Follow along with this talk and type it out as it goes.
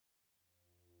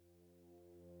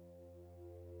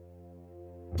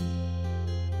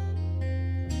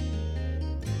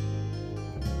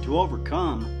To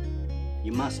overcome,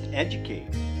 you must educate.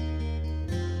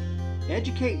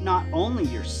 Educate not only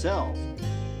yourself,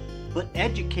 but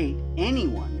educate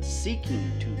anyone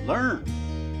seeking to learn.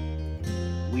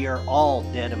 We are all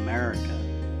dead America.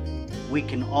 We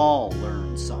can all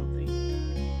learn something.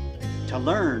 To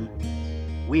learn,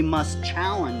 we must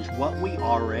challenge what we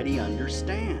already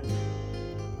understand.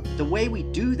 The way we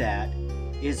do that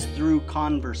is through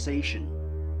conversation.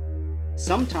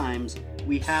 Sometimes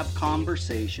we have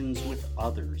conversations with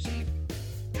others.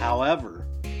 However,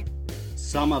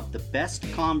 some of the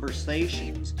best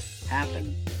conversations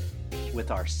happen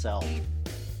with ourselves.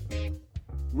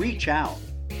 Reach out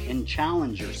and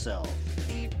challenge yourself.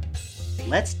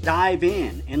 Let's dive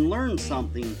in and learn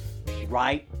something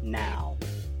right now.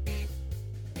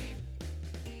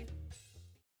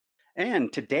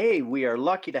 And today we are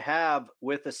lucky to have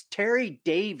with us Terry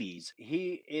Davies.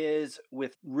 He is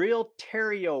with Real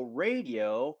Terrio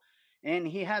Radio, and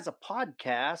he has a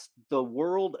podcast, The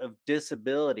World of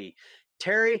Disability.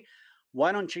 Terry,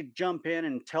 why don't you jump in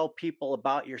and tell people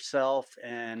about yourself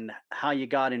and how you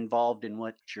got involved in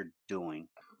what you're doing?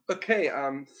 Okay,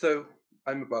 so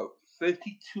I'm about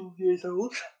 32 years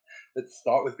old. Let's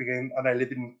start with beginning, and I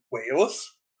live in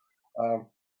Wales.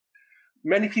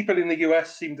 Many people in the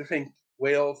US seem to think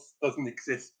Wales doesn't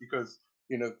exist because,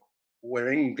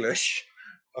 we're English,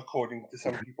 according to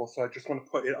some people. So I just want to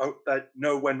put it out that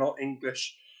no, we're not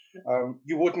English.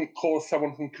 You wouldn't call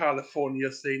someone from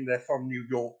California saying they're from New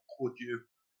York, would you?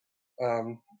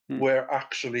 We're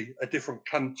actually a different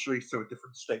country, so a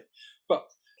different state.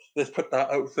 But let's put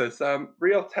that out first.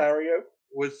 Real Terrio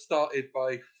was started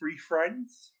by 3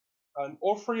 friends, and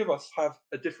all 3 of us have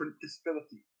a different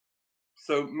disability.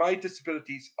 So my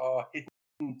disabilities are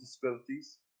hidden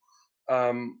disabilities.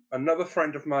 Another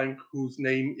friend of mine whose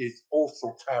name is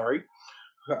also Terry,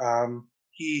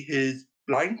 he is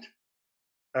blind,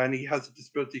 and he has a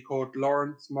disability called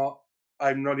Lawrence Mark.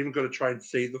 I'm not even going to try and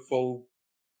say the full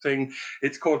thing.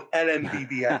 It's called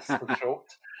LMBBS for short.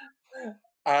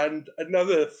 And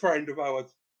another friend of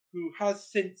ours who has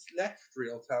since left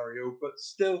Real Terrio, but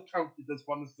still counted as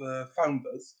one of the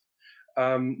founders,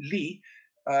 Lee,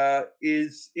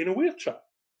 is in a wheelchair.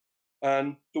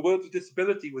 And the World of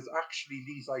Disability was actually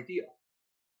Lee's idea.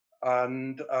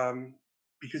 And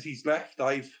because he's left,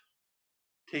 I've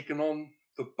taken on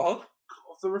the bulk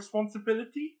of the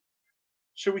responsibility,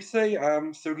 shall we say.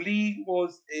 So Lee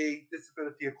was a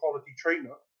disability equality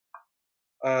trainer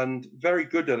and very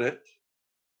good at it,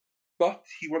 but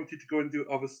he wanted to go and do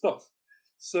other stuff.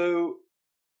 So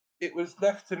it was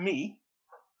left to me,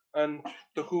 and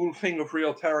the whole thing of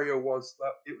Real Terrio was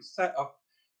that it was set up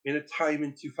in a time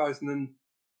in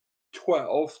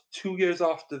 2012, 2 years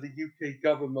after the UK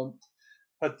government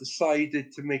had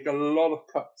decided to make a lot of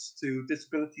cuts to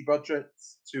disability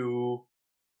budgets, to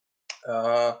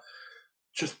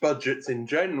just budgets in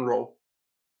general.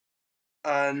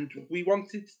 And we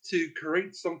wanted to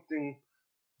create something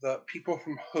that people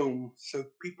from home, so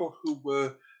people who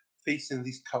were facing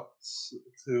these cuts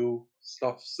to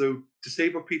stuff, so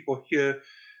disabled people here,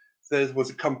 there was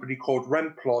a company called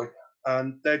Remploy,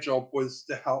 and their job was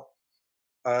to help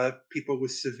people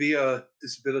with severe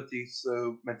disabilities,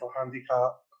 so mental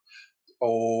handicap,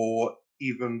 or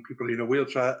even people in a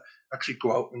wheelchair, actually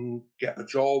go out and get a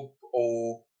job,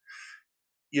 or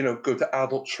go to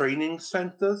adult training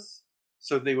centers.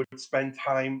 So they would spend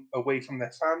time away from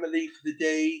their family for the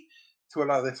day to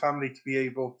allow their family to be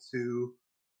able to,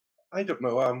 I don't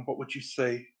know, what would you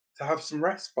say, to have some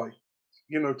respite,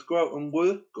 to go out and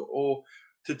work or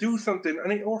to do something.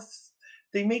 And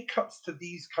they make cuts to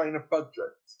these kind of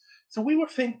budgets. So we were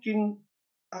thinking,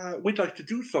 we'd like to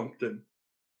do something,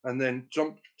 and then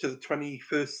jump to the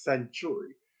 21st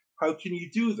century. How can you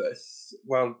do this?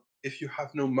 Well, if you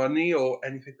have no money or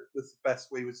anything, the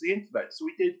best way was the internet. So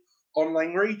we did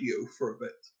online radio for a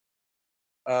bit,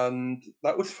 and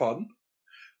that was fun.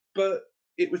 But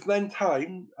it was then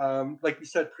time, like we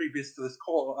said previous to this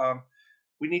call,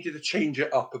 we needed to change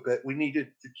it up a bit. We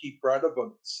needed to keep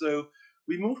relevant. So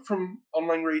we moved from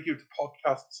online radio to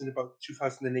podcasts in about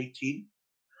 2018,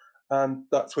 and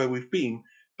that's where we've been.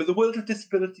 But the World of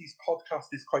Disabilities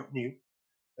podcast is quite new.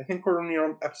 I think we're only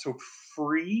on episode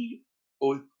 3,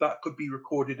 or that could be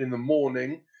recorded in the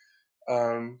morning.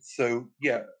 So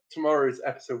yeah, tomorrow is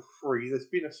episode 3. There's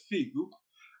been a few,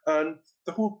 and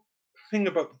the whole thing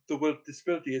about the World of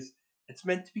Disability is it's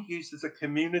meant to be used as a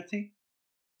community.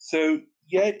 So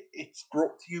yeah, it's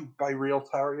brought to you by Real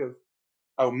Terrio,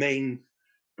 our main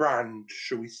brand,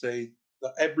 shall we say,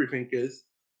 that everything is,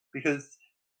 because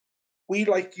we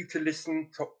like you to listen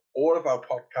to all of our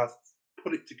podcasts,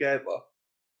 put it together,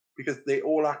 because they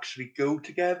all actually go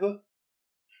together.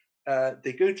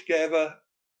 They go together,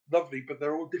 lovely, but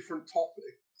they're all different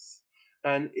topics,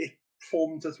 and it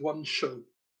forms as one show,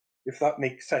 if that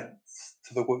makes sense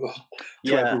to the world,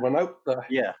 to Yeah. everyone out there.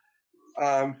 Yeah.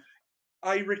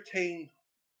 I retain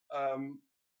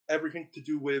everything to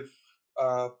do with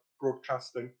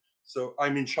broadcasting, so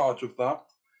I'm in charge of that.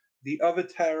 The other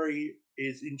Terry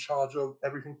is in charge of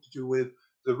everything to do with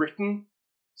the written,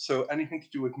 so anything to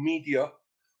do with media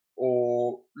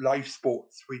or live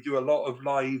sports. We do a lot of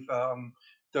live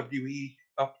WE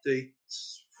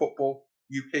updates, football,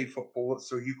 UK football,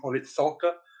 so you call it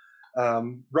soccer,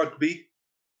 rugby,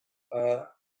 uh,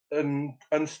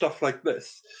 and stuff like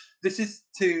this. This is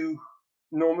to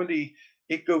normally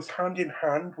it goes hand in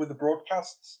hand with the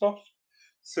broadcast stuff.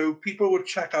 So people would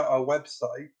check out our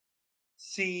website,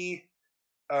 see,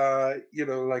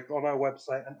 like on our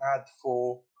website, an ad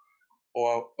for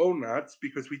our own ads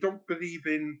because we don't believe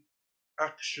in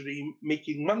actually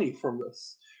making money from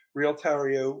this. Real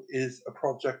Tario is a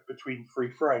project between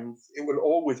three friends. It will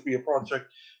always be a project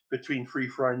between three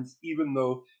friends, even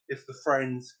though if the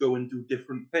friends go and do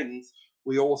different things,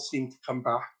 we all seem to come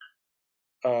back.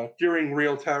 During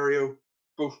Real Tario,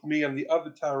 both me and the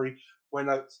other Tari went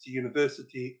out to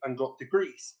university and got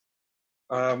degrees.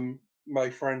 My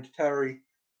friend Terry,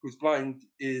 who's blind,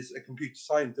 is a computer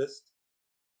scientist,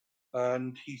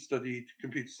 and he studied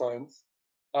computer science.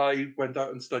 I went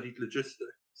out and studied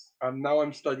logistics, and now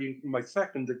I'm studying for my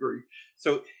second degree.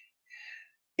 So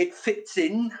it fits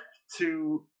in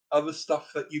to other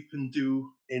stuff that you can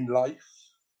do in life,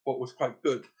 what was quite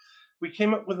good. We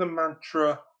came up with a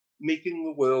mantra, making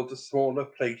the world a smaller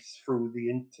place through the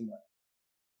internet.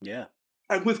 Yeah.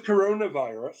 And with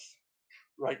coronavirus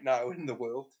right now in the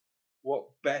world, what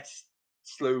best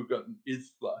slogan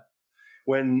is there?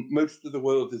 When most of the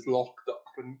world is locked up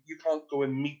and you can't go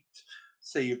and meet,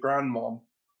 say, your grandmom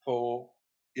for,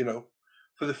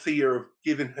 for the fear of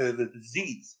giving her the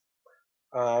disease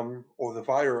or the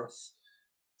virus.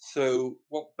 So,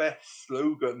 what best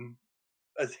slogan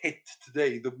has hit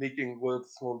today, the making the world a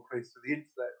small place for the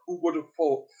internet? Who would have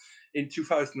thought in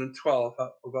 2012 at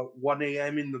about 1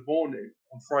 a.m. in the morning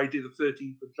on Friday the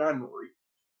 13th of January,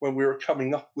 when we were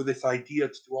coming up with this idea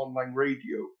to do online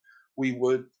radio, we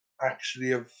would actually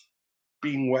have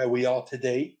been where we are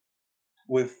today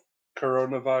with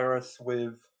coronavirus,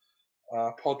 with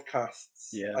podcasts.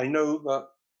 Yeah. I know that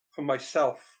for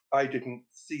myself, I didn't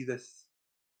see this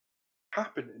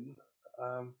happening.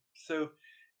 So,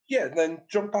 yeah, then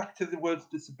jump back to the word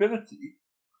disability.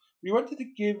 We wanted to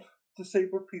give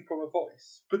disabled people a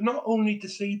voice, but not only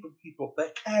disabled people,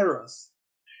 they're carers.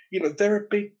 They're a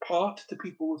big part to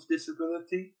people with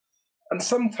disability, and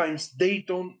sometimes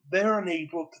they're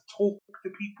unable to talk to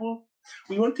people.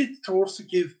 We wanted to also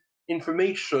give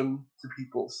information to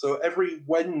people. So every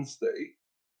Wednesday,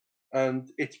 and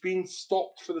it's been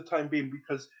stopped for the time being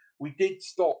because we did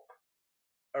stop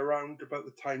around about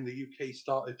the time the UK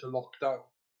started to lock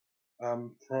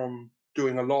down from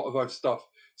doing a lot of our stuff.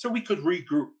 So we could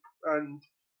regroup and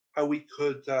how we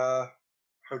could,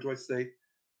 how do I say,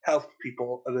 help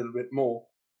people a little bit more.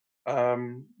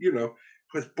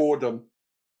 Because boredom,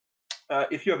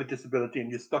 if you have a disability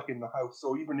and you're stuck in the house,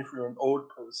 or even if you're an old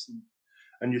person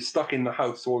and you're stuck in the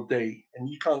house all day and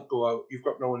you can't go out, you've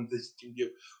got no one visiting you,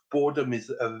 boredom is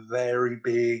a very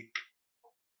big,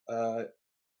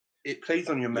 it plays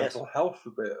on your Yes. mental health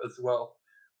a bit as well.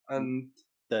 And,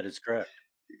 That is correct.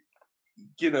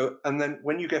 and then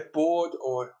when you get bored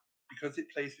or because it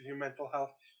plays with your mental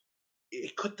health,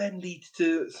 it could then lead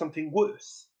to something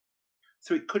worse.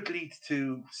 So it could lead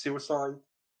to suicide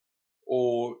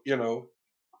or,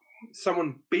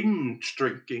 someone binge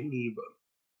drinking even.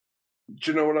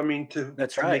 Do you know what I mean?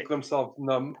 That's To right. make themselves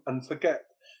numb and forget.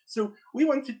 So we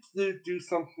wanted to do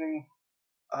something,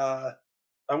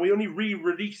 and we only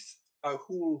re-released a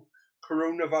whole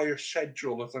coronavirus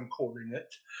schedule, as I'm calling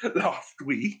it, last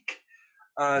week.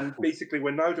 And basically,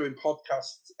 we're now doing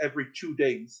podcasts every 2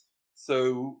 days.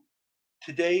 So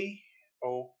today,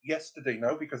 or yesterday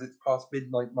now, because it's past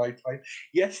midnight my time,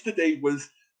 yesterday was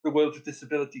the World of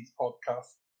Disabilities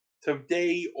podcast.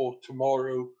 Today or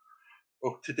tomorrow,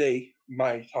 or today,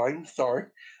 my time, sorry,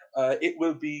 it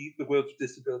will be the World of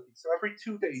Disability. So every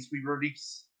 2 days we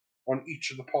release on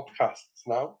each of the podcasts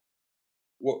now.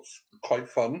 What's quite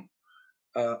fun.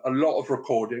 A lot of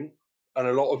recording and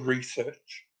a lot of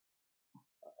research.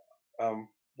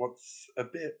 What's a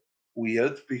bit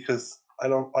weird because I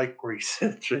don't like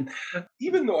researching,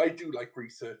 even though I do like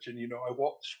researching. I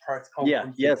watch press Yeah.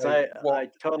 conferences. Yes. I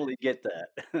What totally get that.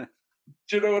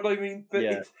 do you know what I mean? But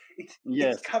Yeah. it's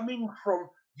Yes. coming from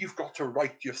you've got to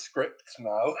write your script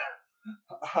now.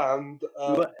 And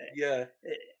Well, yeah,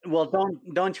 well,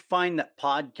 don't you find that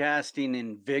podcasting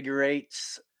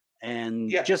invigorates,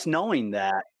 and yeah, just knowing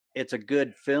that it's a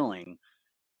good feeling,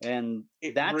 and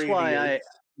it that's really why is.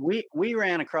 we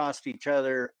ran across each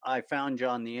other. I found you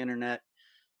on the internet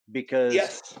because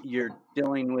Yes. you're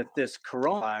dealing with this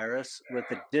coronavirus with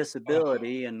a Oh,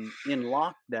 disability and in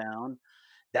lockdown.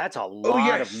 That's a oh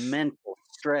lot of yes. mental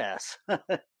stress.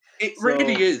 It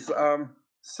really So, is.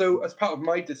 So, as part of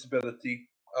my disability,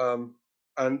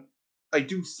 and I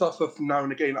do suffer from now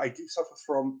and again, I do suffer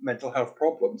from mental health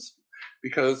problems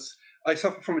because I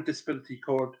suffer from a disability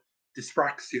called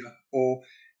dyspraxia, or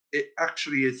it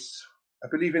actually is, I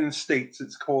believe in the States,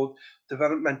 it's called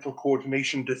developmental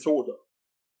coordination disorder.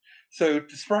 So,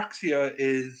 dyspraxia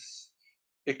is,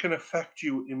 it can affect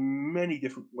you in many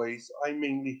different ways. I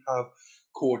mainly have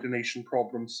coordination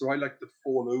problems, so I like to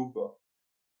fall over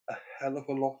a hell of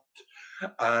a lot,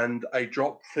 and I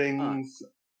drop huh, things.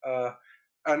 Uh,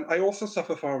 and I also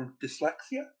suffer from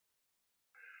dyslexia,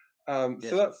 so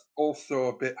yes, that's also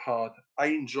a bit hard. I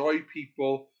enjoy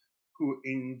people who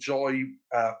enjoy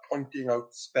pointing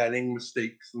out spelling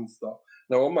mistakes and stuff.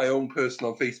 Now, on my own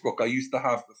personal Facebook, I used to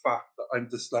have the fact that I'm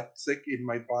dyslexic in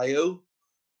my bio,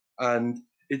 and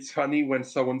it's funny when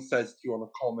someone says to you on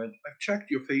a comment, "I've checked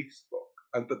your Facebook,"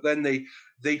 and but then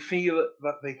they feel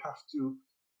that they have to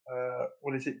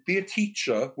what is it? Be a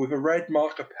teacher with a red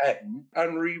marker pen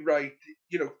and rewrite.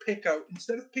 Pick out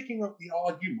instead of picking out the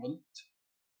argument,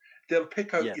 they'll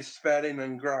pick out your yes, spelling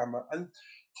and grammar. And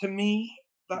to me,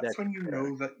 that's that's when you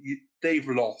know correct. that they've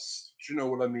lost. Do you know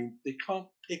what I mean? They can't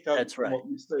pick out That's from right. what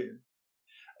you're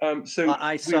saying. So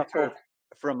I we're suffer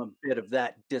from a bit of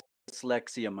that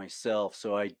dyslexia myself,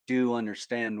 so I do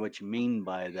understand what you mean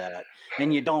by that.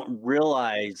 And you don't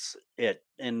realize it,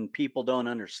 and people don't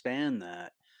understand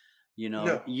that.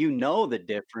 no, You know the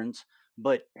difference,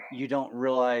 but you don't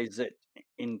realize it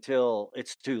until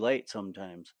it's too late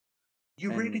sometimes.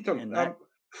 you really And don't. and that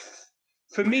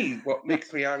For me, what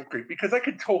makes me angry because I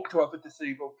can talk to other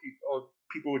disabled people or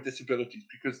people with disabilities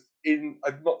because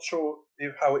I'm not sure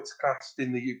how it's classed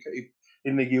in the UK,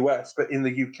 in the US, but in the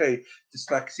UK,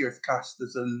 dyslexia is classed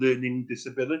as a learning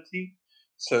disability,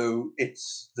 so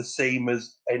it's the same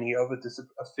as any other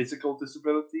a physical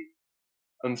disability,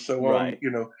 and so right.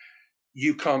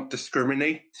 you can't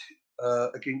discriminate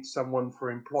against someone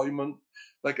for employment.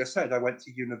 Like I said, I went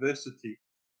to university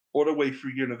all the way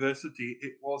through university,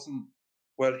 it wasn't,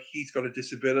 well, he's got a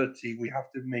disability. We have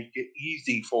to make it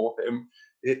easy for him.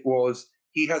 It was,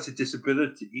 he has a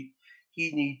disability.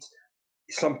 He needs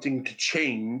something to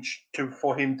change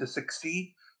for him to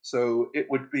succeed. So it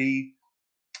would be,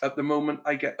 at the moment,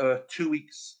 I get 2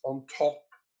 weeks on top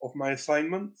of my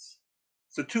assignments.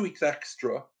 So 2 weeks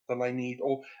extra than I need,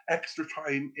 or extra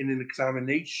time in an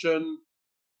examination.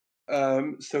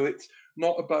 So it's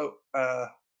not about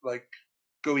like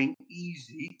going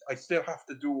easy. I still have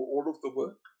to do all of the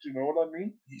work. Do you know what I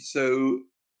mean? So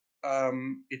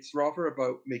it's rather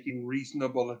about making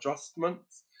reasonable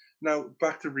adjustments. Now,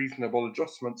 back to reasonable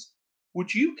adjustments.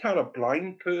 Would you tell a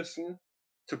blind person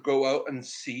to go out and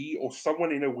see, or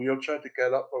someone in a wheelchair to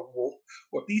get up and walk?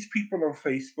 What these people on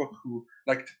Facebook who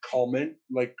like to comment,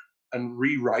 like, and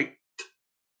rewrite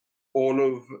all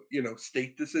of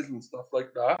statuses and stuff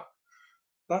like that.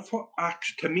 That's what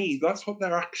to me, that's what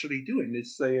they're actually doing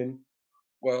is saying,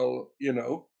 well,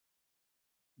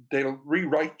 they'll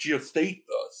rewrite your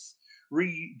status,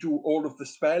 redo all of the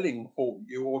spelling for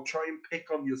you, or try and pick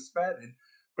on your spelling.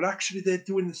 But actually, they're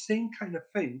doing the same kind of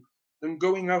thing than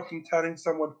going out and telling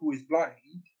someone who is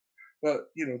blind that,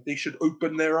 they should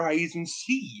open their eyes and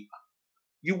see.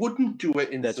 You wouldn't do it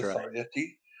in That's right.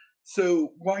 society.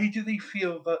 So why do they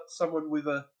feel that someone with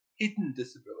a hidden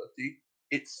disability,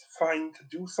 it's fine to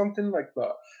do something like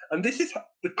that? And this is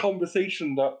the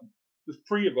conversation that the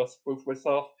three of us, both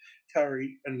myself,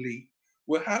 Terry, and Lee,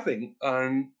 were having.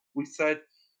 And we said,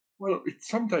 well, it's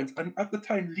sometimes, and at the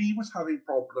time, Lee was having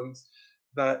problems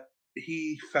that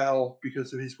he fell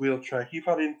because of his wheelchair. He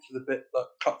fell into the bit that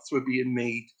cuts were being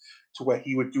made to where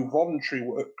he would do voluntary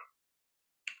work,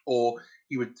 or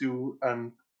he would do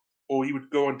or he would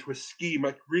go onto a scheme.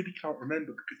 I really can't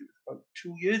remember because it was about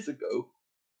 2 years ago,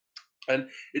 and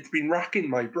it's been racking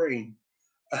my brain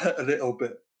a little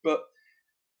bit. But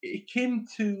it came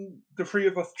to the three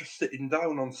of us just sitting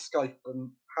down on Skype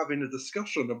and having a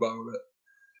discussion about it,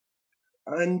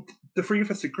 and the three of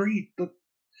us agreed that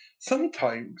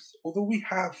sometimes, although we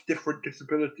have different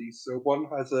disabilities, so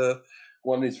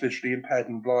one is visually impaired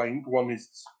and blind, one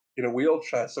is in a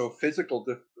wheelchair, so a physical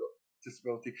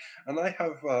disability, and I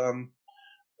have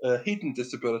a hidden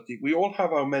disability. We all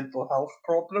have our mental health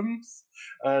problems,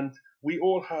 and we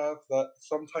all have that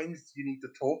sometimes you need to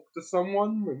talk to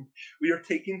someone, and we are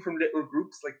taking from little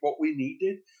groups like what we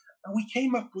needed, and we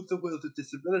came up with the world of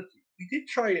disability. We did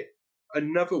try it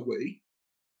another way,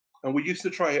 and we used to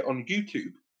try it on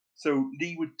YouTube. So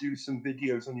Lee would do some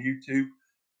videos on YouTube.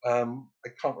 I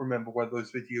can't remember where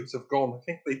those videos have gone. I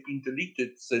think they've been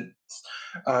deleted since.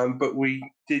 But we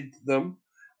did them,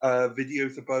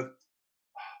 videos about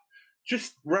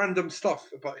just random stuff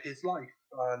about his life.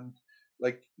 And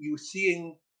like you were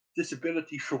seeing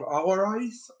disability through our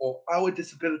eyes, or our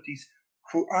disabilities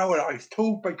through our eyes,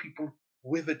 told by people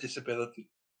with a disability.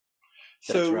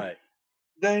 That's So right.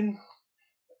 then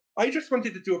I just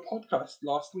wanted to do a podcast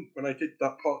last week when I did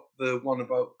that part, the one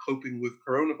about coping with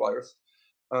coronavirus.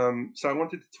 So I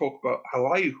wanted to talk about how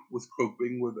I was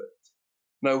coping with it.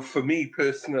 Now, for me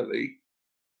personally,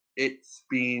 it's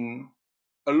been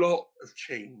a lot of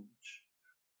change.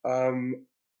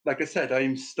 Like I said,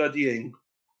 I'm studying.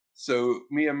 So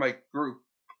me and my group,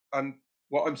 and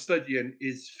what I'm studying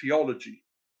is theology.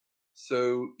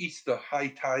 So Easter high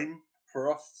time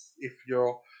for us, if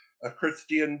you're a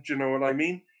Christian, do you know what I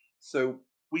mean? So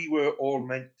we were all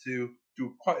meant to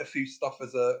do quite a few stuff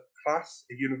as a class,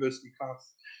 a university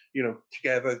class,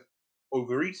 together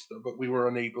over Easter, but we were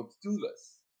unable to do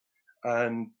this.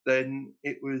 And then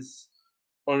it was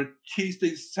on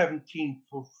Tuesday, the 17th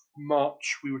of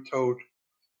March, we were told,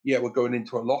 yeah, we're going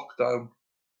into a lockdown.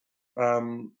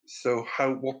 So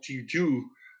what do you do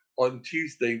on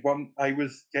Tuesday? I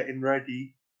was getting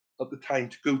ready at the time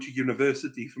to go to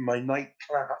university for my night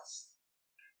class,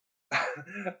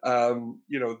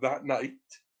 that night.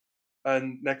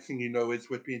 And next thing you know is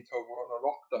we're being told we're on a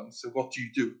lockdown. So what do you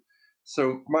do?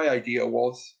 So my idea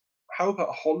was, how about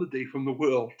a holiday from the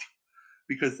world?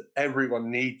 Because everyone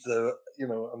needs a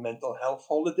mental health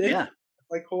holiday, Yeah,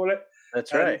 as I call it.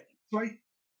 that's And right.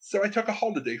 so I took a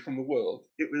holiday from the world.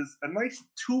 It was a nice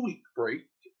 2-week break.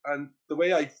 And the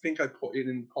way I think I put it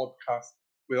in the podcast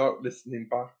without listening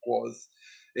back was,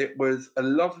 it was a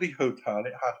lovely hotel.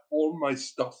 It had all my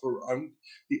stuff around.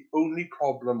 The only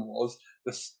problem was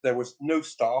there was no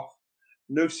staff,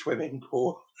 no swimming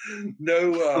pool,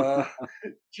 no,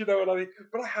 do you know what I mean?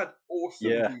 But I had awesome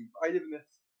Yeah. views.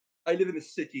 I live in a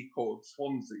city called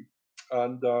Swansea,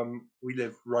 and we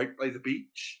live right by the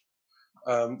beach.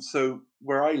 So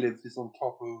where I live is on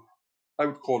top of, I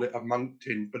would call it a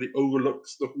mountain, but it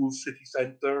overlooks the whole city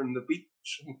centre and the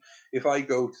beach. And if I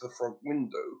go to the front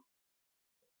window,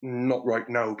 not right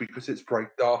now because it's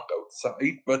bright dark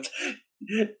outside, but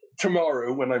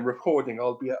tomorrow when I'm recording,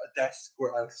 I'll be at a desk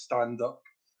where I'll stand up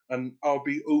and I'll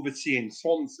be overseeing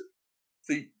Swansea.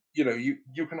 So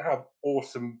you can have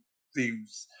awesome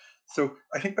views. So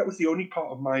I think that was the only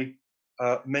part of my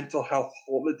mental health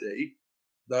holiday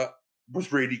that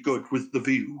was really good, was the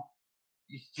view.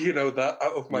 That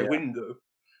out of my Yeah. window.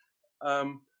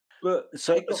 But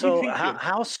So it got me so how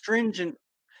thinking.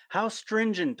 how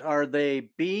stringent are they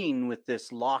being with this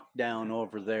lockdown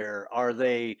over there? Are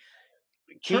they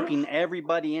keeping Truth?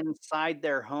 everybody inside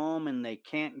their home and they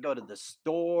can't go to the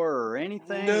store or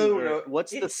anything? No, Or no,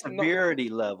 what's the it's not. severity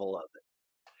level of it?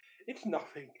 It's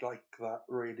nothing like that,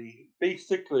 really.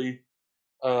 Basically,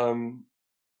 um,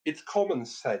 it's common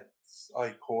sense,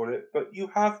 I call it. But you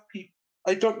have people.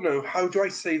 I don't know how do I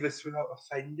say this without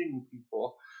offending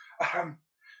people. Um,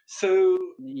 so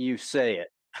You say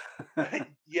it.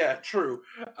 yeah, true.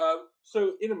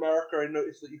 So in America, I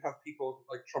noticed that you have people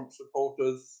like Trump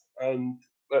supporters, and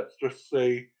let's just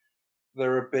say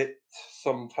they're a bit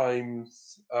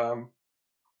sometimes.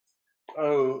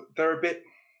 They're a bit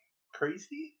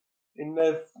crazy in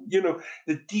their,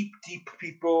 the deep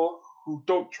people who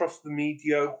don't trust the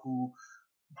media, who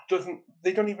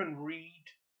they don't even read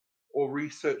or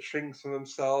research things for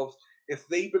themselves. If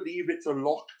they believe it's a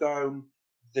lockdown,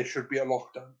 there should be a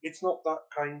lockdown. It's not that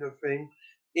kind of thing.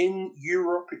 In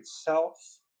Europe itself,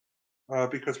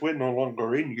 because we're no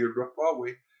longer in Europe, are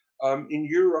we? In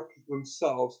Europe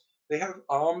themselves, they have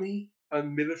army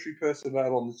and military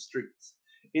personnel on the streets.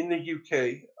 In the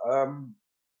UK,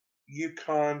 you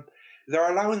can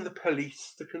they're allowing the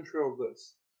police to control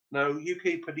this. Now,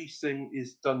 UK policing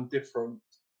is done different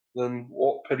than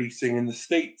what policing in the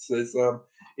States is.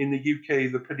 In the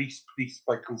UK, the police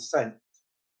by consent.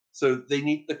 So they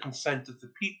need the consent of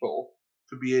the people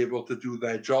to be able to do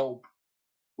their job.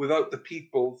 Without the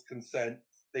people's consent,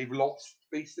 they've lost,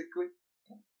 basically.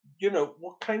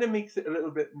 What kind of makes it a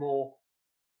little bit more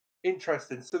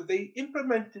interesting. So they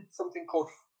implemented something called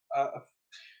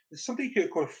there's something here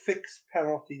called a fixed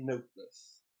penalty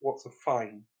notice. What's a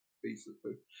fine,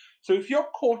 basically? So if you're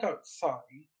caught outside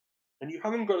and you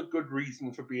haven't got a good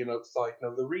reason for being outside.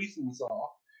 Now, the reasons are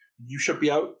you should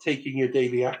be out taking your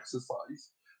daily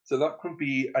exercise. So that could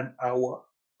be an hour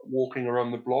walking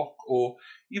around the block, or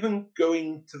even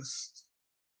going to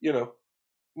you know,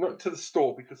 not to the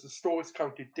store, because the store is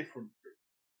counted differently.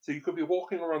 So you could be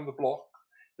walking around the block.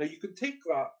 Now you can take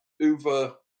that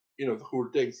over, the whole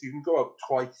day. So you can go out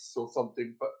twice or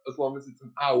something, but as long as it's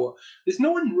an hour, there's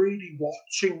no one really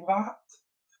watching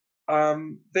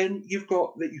that. Then you've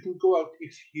got that you can go out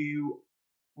if you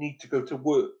need to go to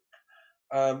work.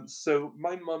 So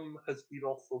my mum has been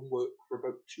off from work for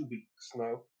about 2 weeks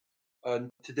now, and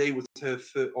today was her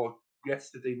first, or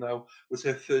yesterday now was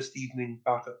her first evening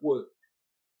back at work.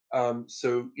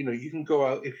 So you can go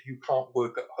out if you can't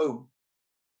work at home.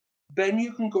 Then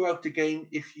you can go out again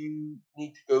if you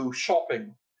need to go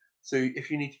shopping. So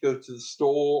if you need to go to the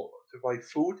store to buy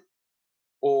food,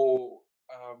 or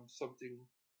something,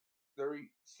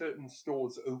 very certain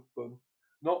stores open.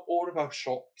 Not all of our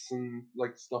shops and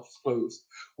like stuff's closed.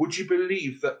 Would you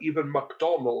believe that even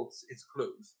McDonald's is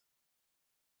closed?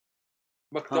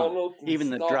 Huh. McDonald's and Even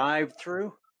the Start.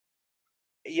 drive-through?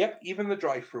 Yep, even the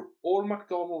drive-through. All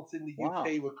McDonald's in the Wow.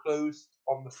 UK were closed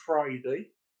on the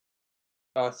Friday.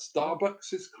 Oh,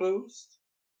 Starbucks is closed.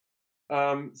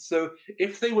 So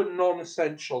if they were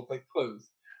non-essential, they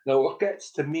closed. Now, what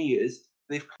gets to me is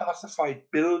they've classified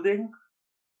building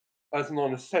as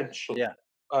non-essential. yeah,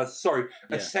 Sorry,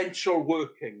 yeah. essential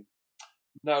working.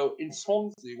 Now, in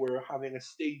Swansea, we're having a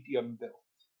stadium built,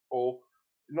 or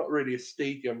not really a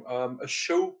stadium, a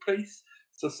show place.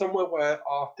 So somewhere where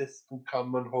artists can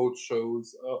come and hold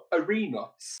shows. Arena,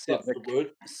 that's the Civic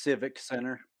word. civic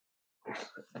center.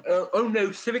 Oh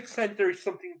no, civic centre is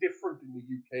something different in the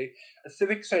UK. A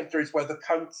civic centre is where the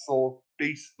council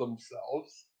base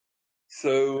themselves.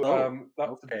 So Oh,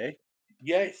 that's okay.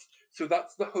 yes. So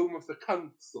that's the home of the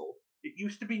council. It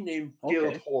used to be named Okay.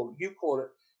 Guildhall. You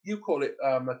call it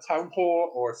a town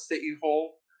hall or a city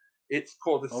hall. It's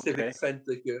called a civic Okay.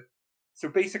 centre here. So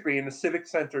basically, in the civic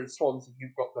centre in Swansea,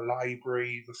 you've got the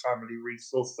library, the family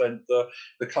resource centre,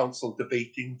 the council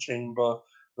debating chamber,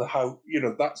 the house.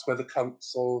 That's where the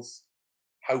council's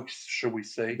house, shall we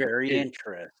say, Very is.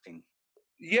 interesting.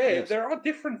 Yeah, Yes. there are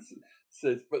differences,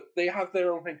 but they have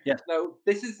their own thing. Yes. Now,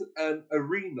 this is an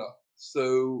arena,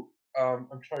 so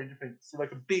I'm trying to think. So,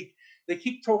 like a big, they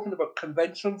keep talking about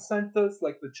convention centers,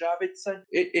 like the Javits Centre.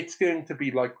 It's going to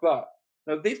be like that.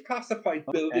 Now, they've classified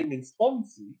Okay. building in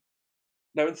Swansea.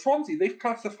 Now, in Swansea, they've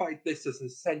classified this as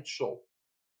essential.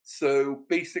 So,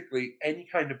 basically, any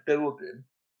kind of building,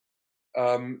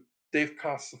 um, they've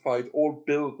classified all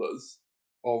builders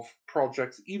of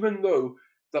projects, even though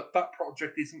that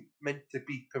project isn't meant to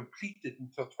be completed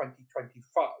until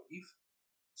 2025.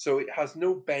 So it has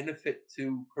no benefit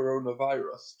to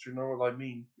coronavirus. Do you know what I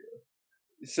mean?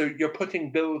 So you're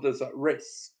putting builders at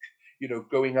risk,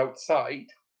 going outside.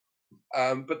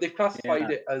 But they've classified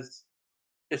Yeah. it as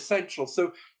essential.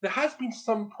 So there has been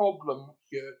some problem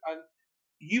here, and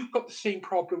you've got the same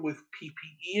problem with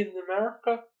PPE in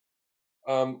America,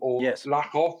 or Yes.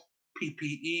 lack of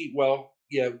PPE. Well,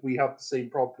 yeah, we have the same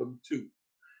problem too.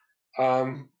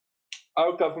 Um,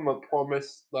 our government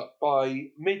promised that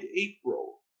by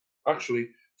mid-April,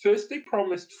 actually, first they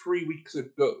promised 3 weeks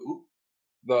ago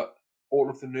that all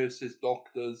of the nurses,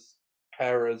 doctors,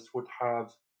 carers would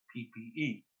have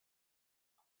PPE.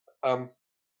 Um,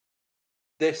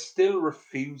 they're still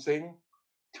refusing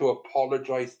to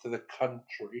apologize to the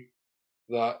country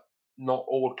that not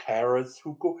all carers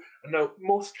who go now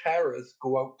most carers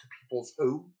go out to people's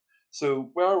home. So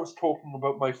where I was talking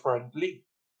about my friend Lee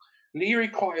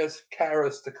requires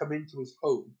carers to come into his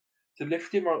home to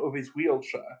lift him out of his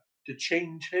wheelchair, to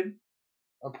change him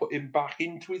and put him back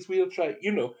into his wheelchair,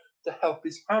 to help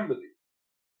his family.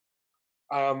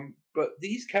 But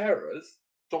these carers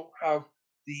don't have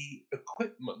the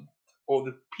equipment or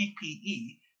the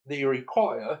PPE they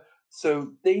require,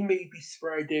 so they may be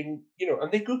spreading,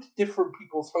 and they go to different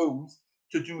people's homes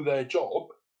to do their job.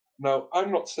 Now,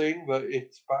 I'm not saying that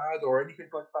it's bad or anything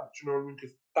like that, you know what I mean?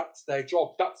 Because that's their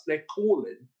job, that's their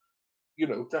calling,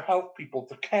 to help people,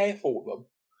 to care for them.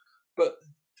 But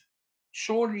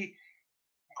surely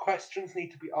questions need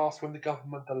to be asked when the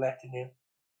government are letting in,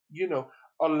 you know,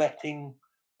 are letting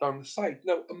down the site.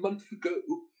 Now, a month ago,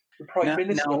 the Prime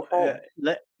Minister Now, promised.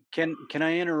 let can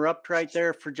I interrupt right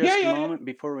there for Yeah, just a yeah, yeah. moment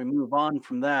before we move on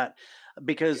from that?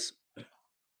 Because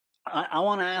I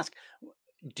want to ask,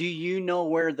 do you know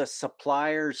where the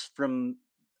suppliers from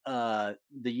the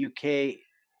UK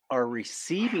are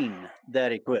receiving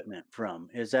that equipment from?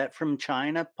 Is that from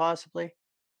China, possibly?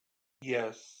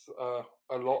 Yes, a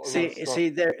lot of that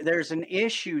See, stuff. there's an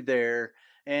issue there,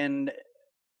 and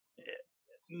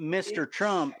Mr. It's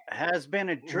Trump has been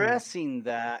mm, addressing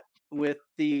that with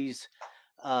these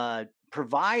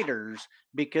providers,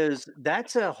 because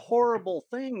that's a horrible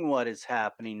thing what is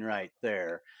happening right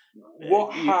there.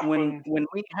 what When happened.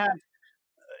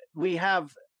 we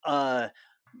have uh,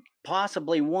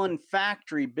 possibly one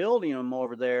factory building them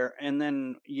over there, and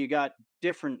then you got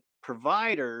different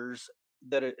providers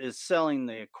that is selling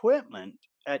the equipment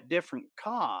at different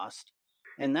cost,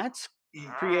 and that's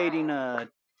creating a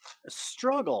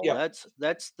struggle. Yeah.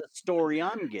 That's the story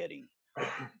I'm getting.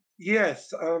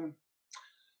 Yes.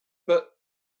 But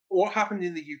what happened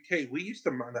in the UK? We used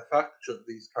to manufacture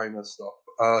these kind of stuff,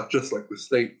 just like the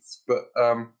States. But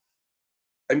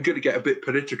I'm going to get a bit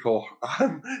political.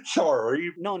 I'm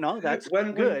sorry. No, no, that's When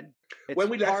we good. It's when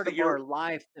we left part the of our Europe,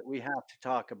 life that we have to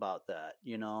talk about that,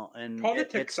 and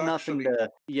politics it's nothing actually to,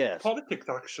 yes, politics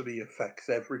actually affects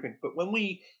everything. But when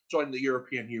we joined the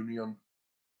European Union,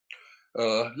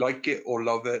 like it or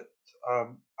love it.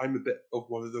 I'm a bit of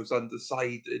one of those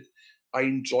undecided. I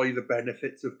enjoy the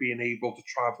benefits of being able to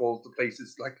travel to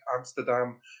places like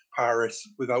Amsterdam, Paris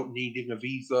without needing a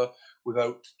visa,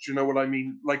 without, do you know what I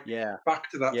mean? Like, yeah, back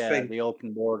to that yeah, thing, the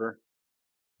open border.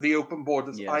 the open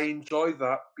borders. I Yes, enjoy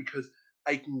that because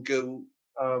I can go,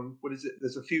 what is it?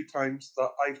 There's a few times that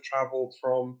I've traveled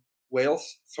from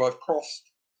Wales. So I've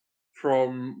crossed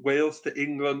from Wales to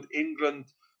England, England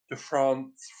to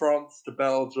France, France to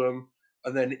Belgium,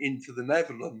 and then into the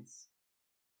Netherlands.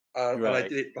 And I right.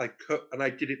 did it by and I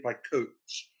did it by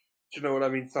coach. Do you know what I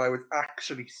mean? So I was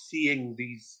actually seeing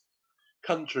these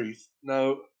countries.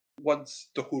 Now, once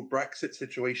the whole Brexit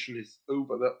situation is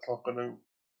over, that's not going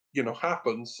to,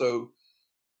 happen. So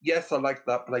yes, I like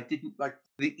that, but I didn't like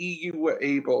the EU were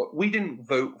able. We didn't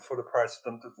vote for the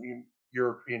president of the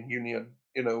European Union.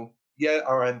 Yeah,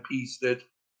 our MPs did,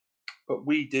 but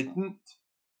we didn't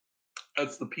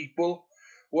as the people.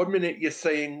 One minute you're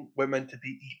saying we're meant to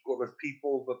be equal as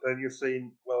people, but then you're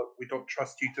saying, well, we don't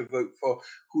trust you to vote for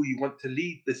who you want to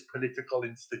lead this political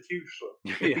institution.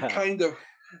 It Yeah, kind of,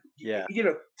 yeah.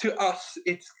 to us,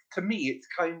 to me, it's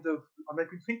kind of, and I've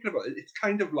been thinking about it, it's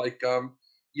kind of like,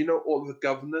 all the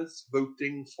governors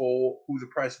voting for who the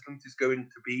president is going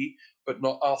to be, but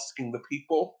not asking the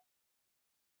people,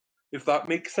 if that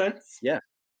makes sense. Yeah,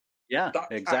 yeah, that's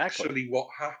exactly. actually what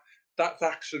ha- that's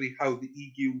actually how the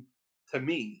EU, to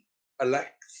me,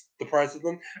 elects the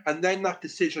president, and then that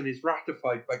decision is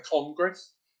ratified by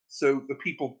Congress. So the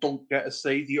people don't get a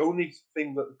say. The only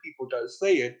thing that the people get a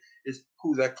say in is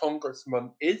who their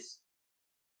congressman is.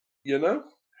 You know,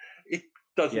 it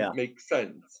Yeah, doesn't make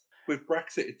sense. With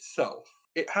Brexit itself,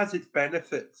 it has its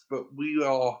benefits, but we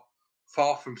are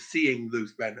far from seeing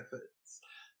those benefits.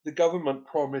 The government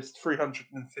promised £350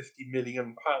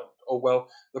 million, or well,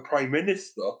 the Prime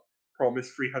Minister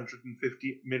promised £350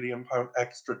 million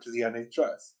extra to the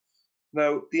NHS.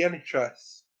 Now, the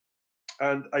NHS,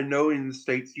 and I know in the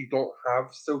States you don't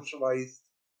have socialised,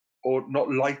 or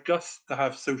not like us to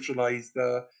have socialised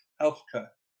healthcare.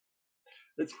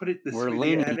 Let's put it this we're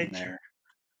way: the leaning NHS. there.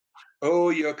 Oh,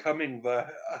 you're coming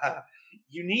there.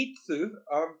 You need to.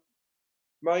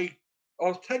 My,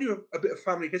 I'll tell you a bit of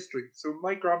family history. So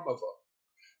my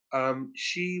grandmother,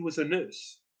 she was a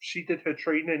nurse. She did her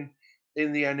training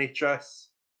in the NHS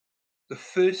the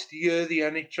first year the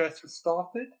NHS was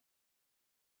started.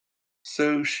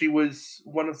 So she was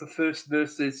one of the first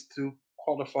nurses to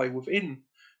qualify within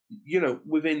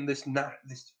this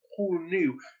whole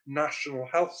new National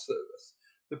Health Service.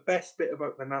 The best bit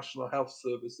about the National Health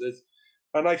Service is,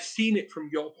 and I've seen it from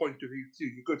your point of view too.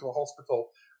 You go to a hospital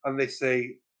and they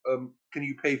say, "Can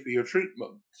you pay for your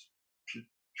treatment?" Do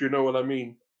you know what I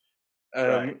mean?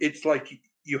 Right. It's like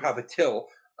you have a till.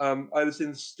 I was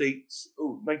in the States,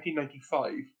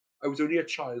 1995. I was only a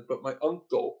child, but my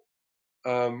uncle,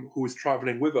 who was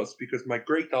traveling with us because my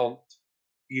great aunt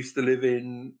used to live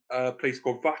in a place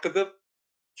called Vacaville,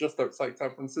 just outside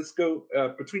San Francisco,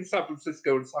 between San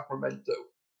Francisco and Sacramento.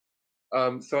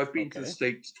 So I've been to the Okay.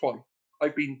 States twice.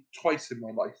 I've been twice in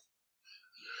my life.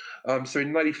 So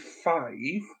in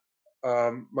 '95,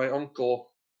 my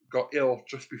uncle got ill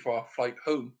just before our flight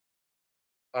home,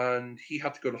 and he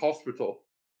had to go to hospital.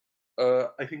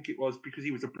 I think it was because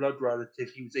he was a blood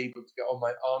relative. He was able to get on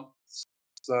my aunt's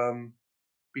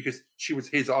because she was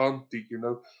his auntie.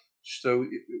 So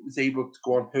it was able to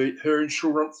go on her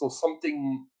insurance or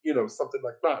something, something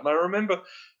like that. And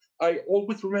I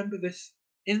always remember this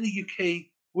in the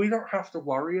UK. We don't have to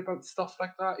worry about stuff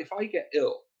like that. If I get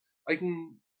ill, I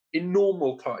can, in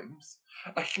normal times,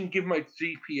 I can give my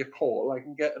GP a call. I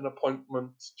can get an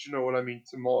appointment. Do you know what I mean?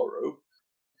 Tomorrow,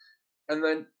 and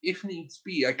then if needs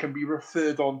be, I can be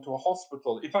referred on to a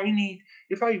hospital. If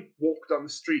I walk down the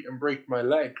street and break my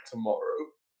leg tomorrow,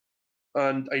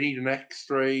 and I need an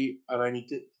X-ray and I need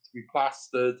it to be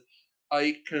plastered,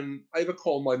 I can either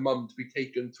call my mum to be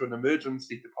taken to an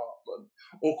emergency department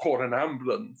or call an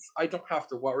ambulance. I don't have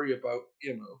to worry about,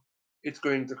 it's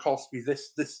going to cost me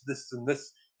this, and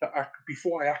this to act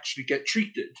before I actually get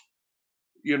treated.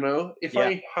 If Yeah.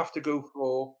 I have to go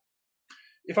for,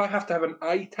 if I have to have an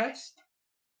eye test,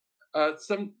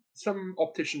 some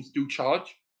opticians do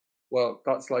charge. Well,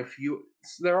 that's like for you.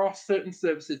 There are certain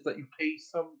services that you pay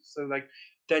some. So like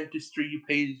dentistry, you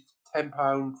pay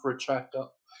 £10 for a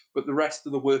checkup, but the rest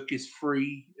of the work is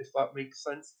free. If that makes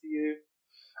sense to you,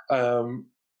 um,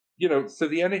 So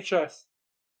the NHS,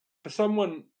 for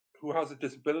someone who has a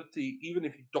disability, even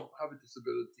if you don't have a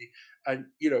disability, and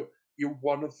you're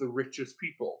one of the richest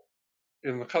people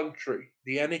in the country,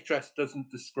 the NHS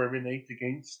doesn't discriminate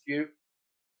against you.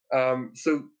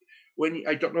 So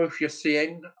I don't know if you're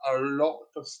seeing a lot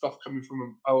of stuff coming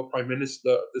from our Prime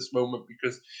Minister at this moment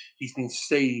because he's been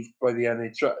saved by the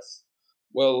NHS.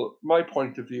 Well, my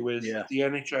point of view is Yeah. the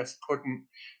NHS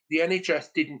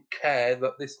didn't care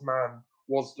that this man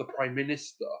was the Prime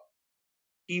Minister.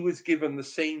 He was given the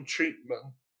same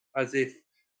treatment as if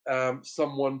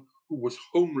someone who was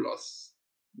homeless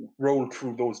rolled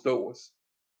through those doors.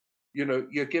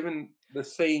 You're given the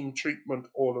same treatment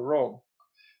all around.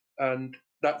 And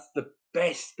that's the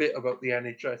best bit about the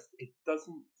NHS. It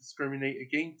doesn't discriminate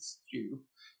against you.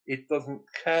 It doesn't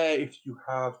care if you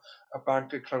have a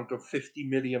bank account of £50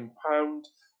 million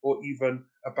or even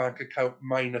a bank account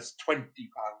minus £20.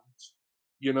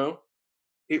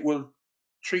 It will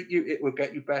treat you, it will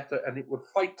get you better, and it will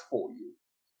fight for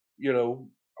you,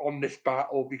 on this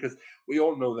battle, because we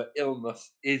all know that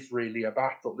illness is really a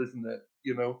battle, isn't it?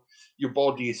 Your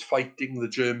body is fighting the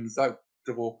germs out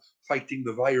or fighting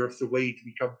the virus away to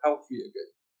become healthy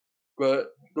again. But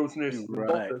those nurses and Right.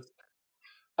 doctors,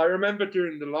 I remember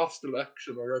during the last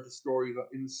election, I read a story that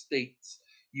in the States,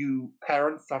 you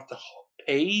parents have to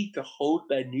pay to hold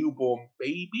their newborn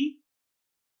baby.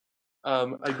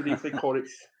 I believe they call it.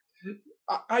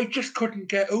 I just couldn't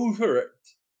get over it.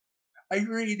 I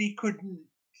really couldn't.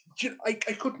 I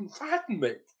couldn't fathom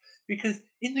it because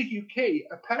in the UK,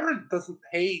 a parent doesn't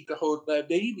pay to hold their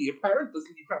baby. A parent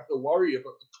doesn't even have to worry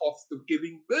about the cost of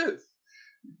giving birth.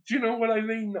 Do you know what I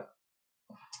mean?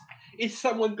 Is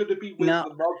someone going to be with Now,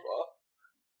 the mother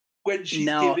when she's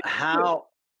now, giving birth?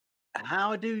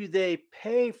 how do they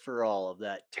pay for all of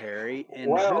that, Terry?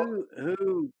 And Well,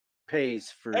 who pays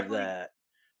for every that?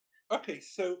 okay.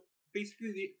 So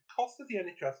basically, the cost of the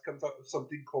NHS comes out of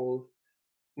something called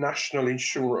national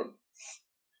insurance.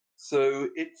 So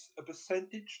it's a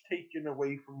percentage taken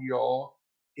away from your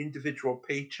individual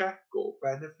paycheck or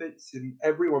benefits, and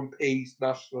everyone pays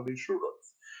national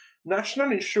insurance.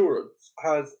 National insurance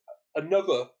has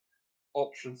another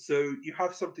option. So you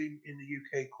have something in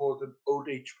the UK called an old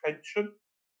age pension.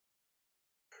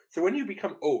 So when you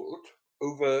become old,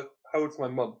 how old's my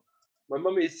mum? My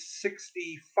mum is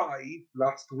 65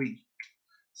 last week.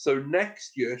 So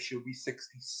next year she'll be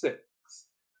 66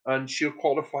 and she'll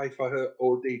qualify for her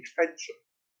old age pension.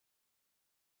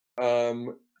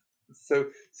 So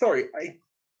sorry, I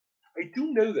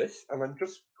do know this, and I'm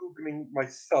just googling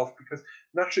myself because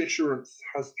national insurance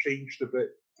has changed a bit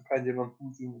depending on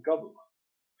who's in the government,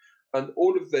 and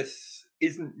all of this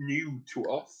isn't new to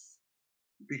us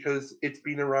because it's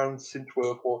been around since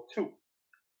World War II.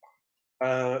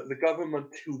 The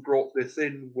government who brought this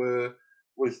in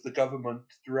was the government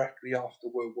directly after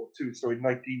World War II. So in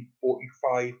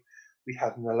 1945, we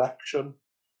had an election.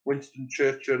 Winston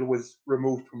Churchill was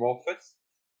removed from office,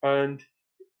 and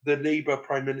the Labour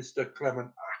Prime Minister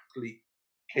Clement Attlee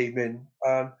came in.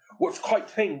 What's quite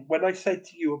thing when I said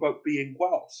to you about being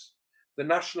Welsh, the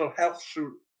National Health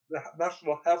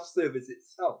Service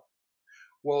itself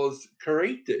was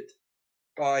created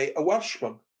by a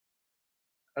Welshman,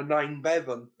 a Nine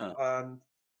Bevan, Uh, and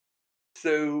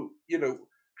so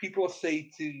people say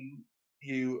to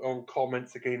you on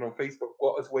comments again on Facebook,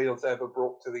 "What has Wales ever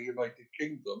brought to the United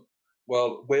Kingdom?"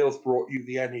 Well, Wales brought you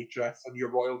the NHS and your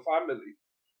royal family.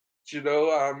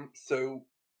 So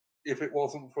if it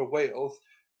wasn't for Wales,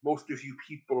 most of you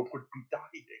people would be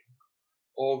dying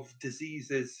of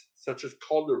diseases such as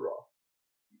cholera.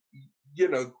 You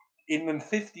know, in the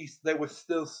 50s, there were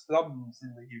still slums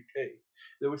in the UK.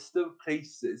 There were still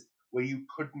places where you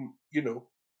couldn't,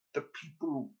 the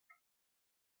people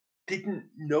didn't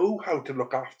know how to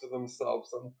look after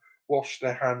themselves and wash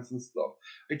their hands and stuff.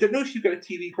 I don't know if you get a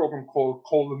TV program called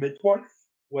Call the Midwife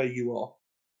where you are.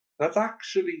 That's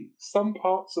actually some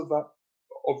parts of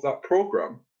that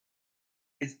program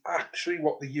is actually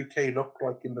what the UK looked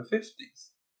like in the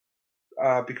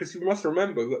 50s. Because you must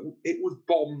remember that it was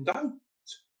bombed out.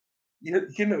 You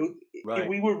know, Right.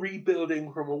 we were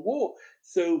rebuilding from a war.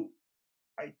 So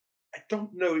I, I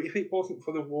don't know if it wasn't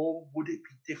for the war, would it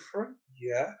be different?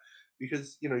 Yeah,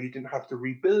 because you didn't have to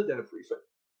rebuild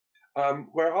everything.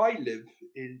 Where I live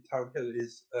in Town Hill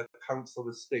is a council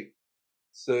estate.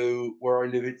 So where I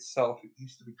live itself, it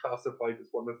used to be classified as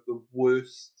one of the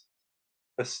worst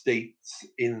estates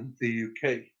in the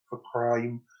UK for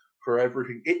crime, for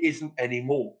everything. It isn't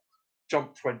anymore.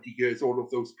 Jump 20 years, all of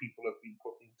those people have been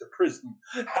put into prison.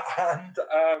 and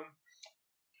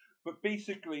But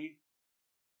basically,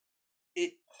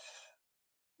 it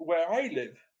where I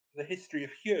live, the history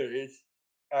of here is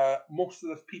most of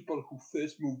the people who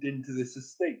first moved into this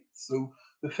estate. So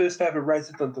the first ever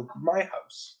resident of my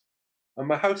house, and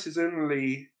my house is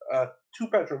only a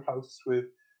two-bedroom house with,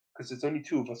 because there's only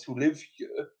two of us who live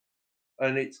here,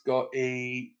 and it's got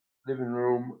a living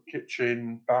room,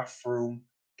 kitchen, bathroom,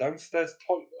 downstairs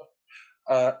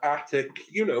toilet, attic.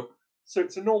 So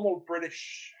it's a normal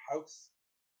British house.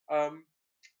 Um,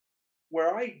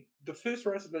 the first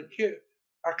resident here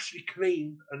actually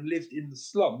claimed and lived in the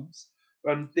slums,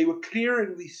 and they were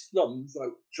clearing these slums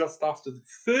out just after the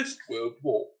First World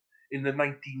War in the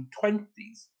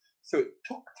 1920s. So it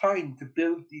took time to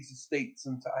build these estates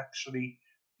and to actually,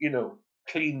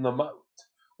 clean them out.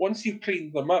 Once you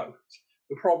cleaned them out,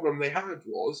 the problem they had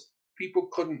was people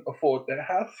couldn't afford their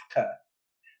health care.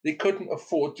 They couldn't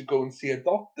afford to go and see a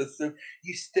doctor. So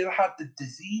you still had the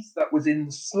disease that was in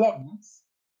the slums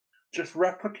just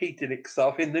replicating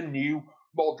itself in the new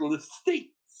model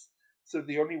estates. So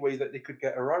the only way that they could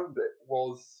get around it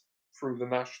was through the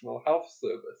National Health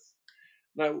Service.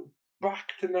 Now, back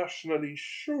to national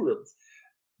insurance.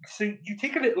 So you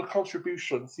take a little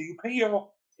contribution, so you pay your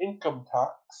income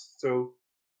tax. So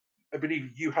I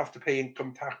believe you have to pay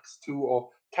income tax too, or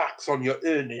tax on your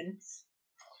earnings.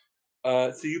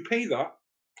 So you pay that,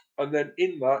 and then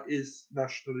in that is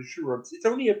national insurance. It's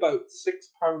only about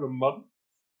 £6 a month.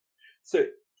 So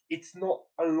it's not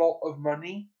a lot of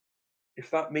money, if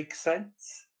that makes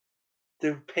sense,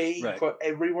 to pay Right. for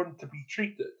everyone to be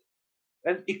treated.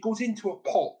 And it goes into a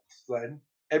pot then.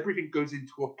 Everything goes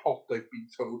into a pot, I've been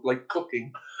told, like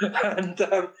cooking. and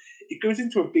it goes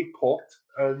into a big pot,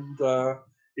 and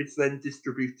it's then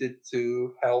distributed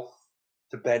to health,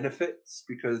 to benefits,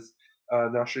 because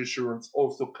national insurance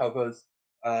also covers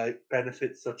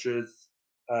benefits such as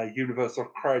universal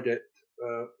credit.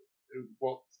 Uh,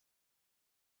 what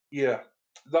Yeah,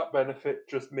 that benefit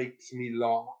just makes me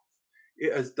laugh.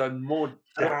 It has done more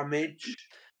So damage.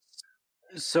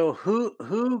 so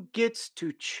who gets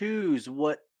to choose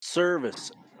what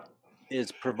service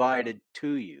is provided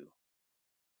to you?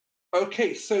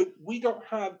 Okay, so we don't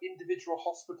have individual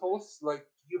hospitals like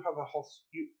you have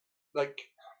like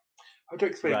how to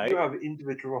explain? You Right. have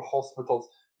individual hospitals.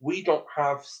 We don't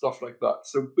have stuff like that.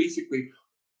 So basically,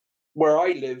 where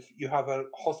I live, you have a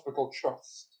hospital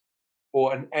trust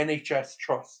or an NHS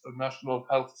trust, a National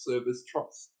Health Service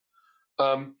trust.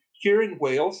 Here in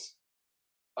Wales,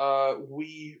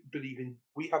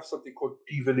 we have something called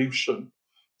devolution.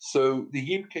 So the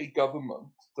UK government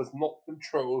does not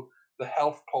control the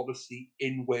health policy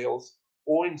in Wales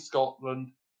or in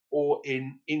Scotland or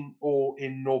in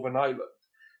Northern Ireland.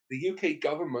 The UK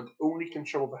government only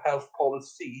control the health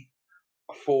policy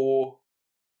for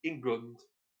England.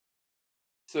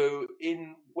 So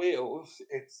in Wales,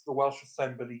 it's the Welsh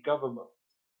Assembly government.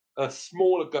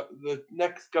 The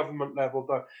next government level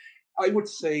down, I would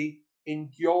say in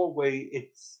your way,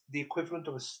 it's the equivalent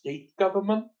of a state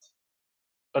government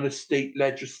and a state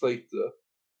legislature.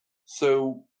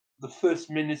 So the first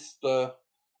minister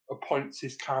appoints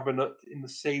his cabinet in the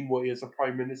same way as a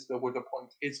prime minister would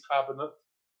appoint his cabinet.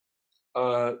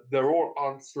 They're all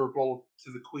answerable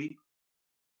to the Queen,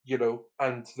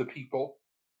 and to the people,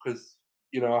 because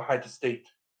our head of state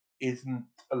isn't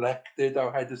elected.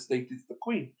 Our head of state is the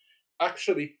Queen.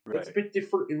 Actually, it's a Right. bit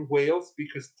different in Wales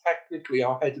because technically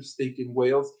our head of state in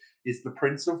Wales is the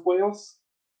Prince of Wales,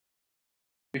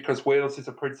 because Wales is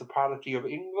a principality of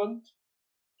England.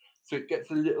 So it gets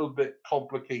a little bit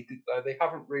complicated there. They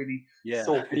haven't really Yeah.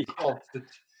 sorted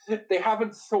they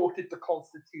haven't sorted the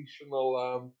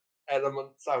constitutional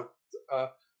elements out,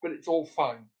 but it's all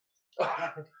fine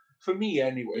for me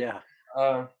anyway. Yeah.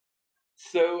 Uh,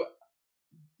 so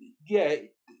yeah,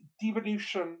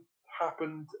 devolution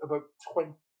happened about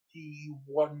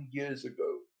 21 years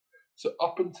ago. So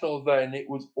up until then, it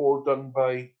was all done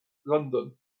by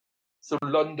London. So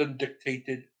London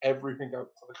dictated everything out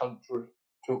to the country.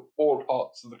 to all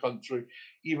parts of the country,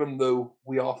 even though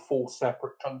we are four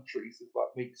separate countries, if that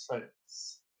makes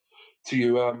sense to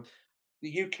you. The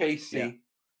Yeah. UKC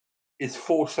is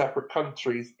four separate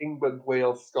countries: England,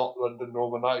 Wales, Scotland, and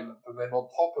Northern Ireland. And then on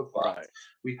top of that, Right.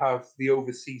 we have the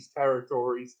overseas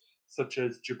territories such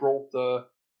as Gibraltar.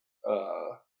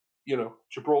 Uh,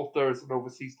 Gibraltar is an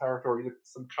overseas territory, like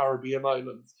some Caribbean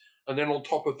islands. And then on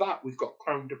top of that, we've got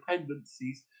crown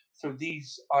dependencies. So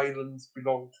these islands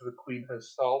belong to the Queen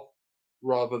herself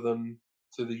rather than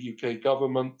to the UK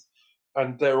government.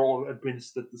 And they're all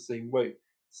administered the same way.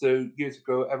 So years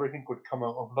ago, everything would come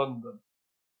out of London.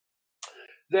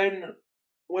 Then,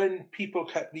 when people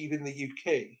kept leaving the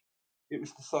UK, it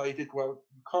was decided, well,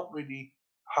 you can't really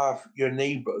have your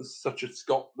neighbours, such as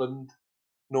Scotland,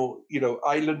 Northern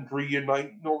Ireland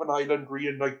reuniting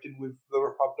with the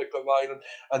Republic of Ireland,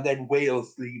 and then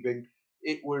Wales leaving.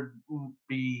 It wouldn't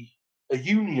be a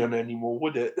union anymore,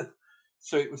 would it?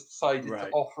 So it was decided to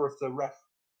Right. offer us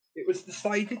It was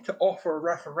decided to offer a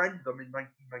referendum in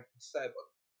 1997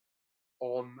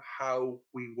 on how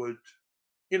we would,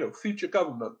 future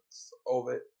governance of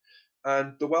it.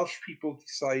 And the Welsh people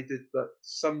decided that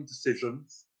some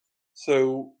decisions,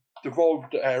 so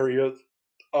devolved areas,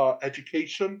 are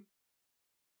education,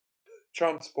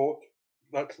 transport,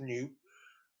 that's new.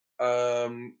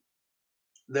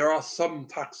 There are some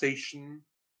taxation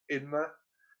in there.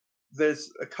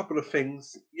 There's a couple of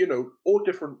things, all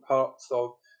different parts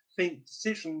of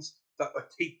decisions that are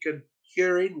taken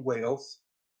here in Wales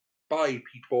by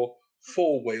people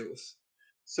for Wales.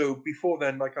 So before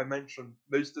then, like I mentioned,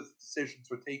 most of the decisions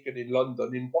were taken in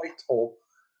London, in Whitehall,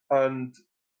 and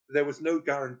there was no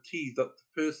guarantee that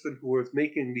the person who was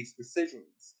making these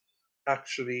decisions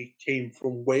actually came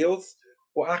from Wales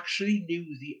or actually knew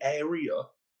the area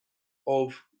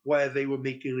of where they were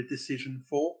making a decision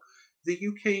for. The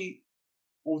UK,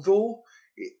 although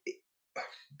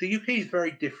the UK is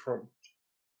very different.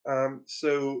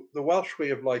 So the Welsh way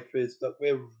of life is that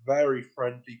we're very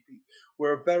friendly.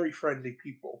 We're a very friendly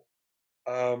people.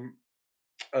 And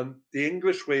the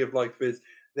English way of life is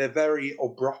they're very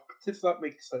abrupt, if that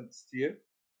makes sense to you.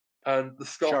 And the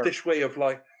Sharp. Scottish way of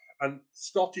life, and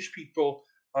Scottish people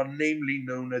are namely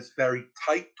known as very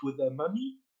tight with their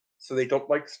money, so they don't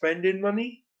like spending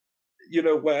money.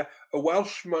 Where a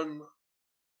Welshman,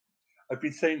 I've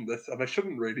been saying this, and I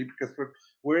shouldn't really, because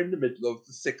we're in the middle of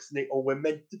the or we're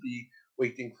meant to be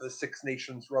waiting for the Six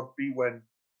Nations rugby when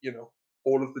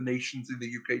all of the nations in the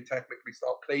UK technically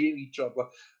start playing each other,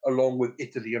 along with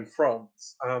Italy and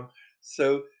France.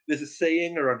 So there's a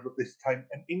saying around this time: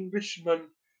 an Englishman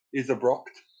is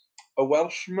abrupt, a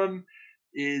Welshman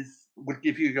would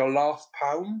give you your last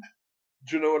pound.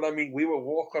 Do you know what I mean? We will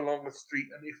walk along the street,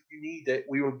 and if you need it,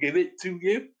 we will give it to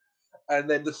you. And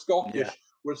then the Yeah. Scottish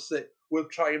will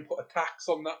try and put a tax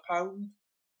on that pound,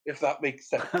 if that makes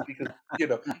sense, because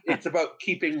it's about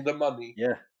keeping the money.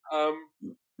 Yeah. Um,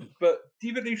 but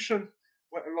devolution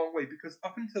went a long way, because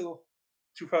up until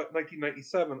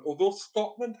 1997, although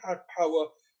Scotland had power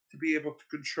to be able to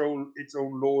control its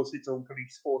own laws, its own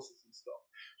police forces and stuff,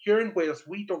 here in Wales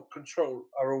we don't control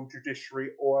our own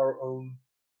judiciary or our own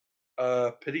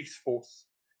police force.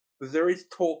 But there is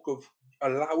talk of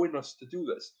allowing us to do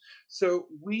this. So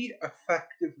we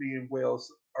effectively in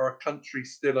Wales are a country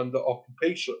still under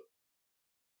occupation,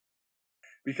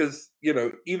 because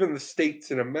even the states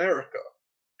in America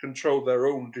control their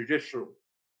own judicial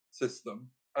system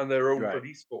and their own Right.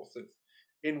 police forces.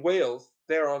 In Wales,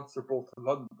 they're answerable to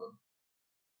London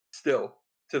still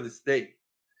to this day.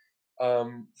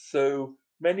 So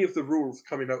many of the rules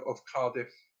coming out of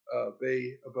Cardiff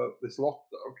Bay about this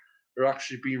lockdown are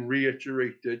actually being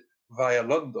reiterated via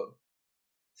London.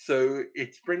 So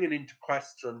it's bringing into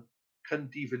question, can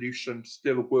devolution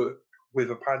still work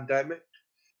with a pandemic?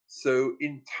 So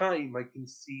in time, I can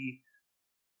see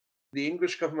the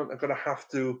English government are going to have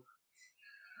to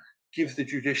give the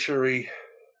judiciary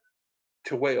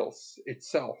to Wales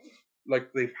itself,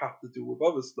 like they've had to do with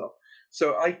other stuff.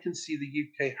 So I can see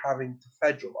the UK having to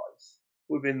federalise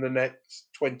within the next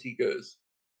 20 years.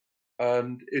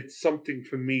 And it's something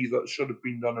for me that should have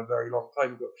been done a very long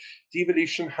time ago.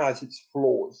 Devolution has its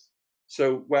flaws.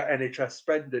 So where NHS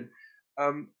spending,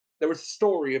 there was a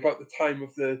story about the time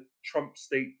of the Trump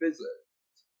state visit,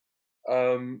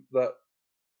 that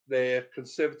their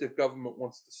Conservative government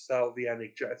wants to sell the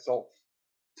NHS off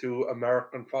to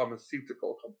American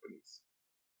pharmaceutical companies.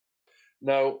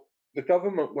 Now, the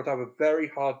government would have a very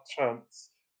hard time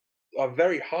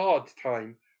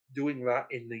doing that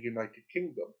in the United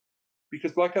Kingdom.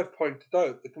 Because, like I've pointed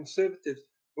out, the Conservatives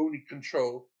only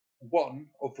control one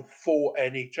of the four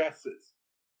NHSs.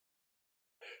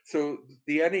 So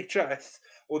the NHS,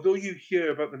 although you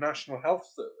hear about the National Health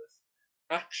Service,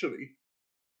 actually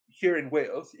here in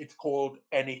Wales it's called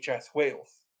NHS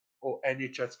Wales or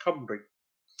NHS Cymru.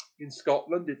 In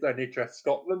Scotland, it's NHS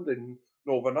Scotland in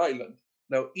Northern Ireland.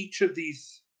 Now, each of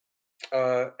these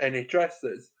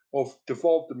NHSs of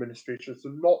devolved administrations, so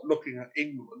not looking at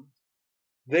England,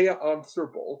 they are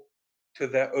answerable to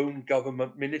their own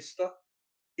government minister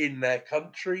in their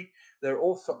country. They're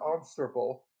also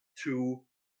answerable to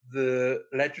the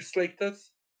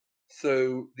legislators.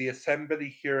 So the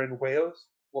Assembly here in Wales,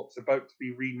 what's about to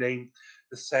be renamed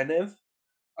the Senedd.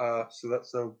 So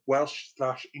that's a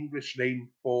Welsh/English name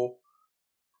for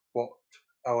what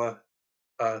our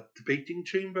debating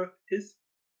chamber is.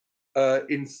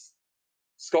 In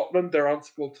Scotland, they're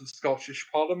answerable to the Scottish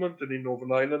Parliament, and in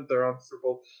Northern Ireland, they're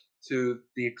answerable to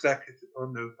the executive. Oh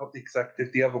no, not the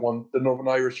executive, the other one, the Northern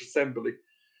Irish Assembly.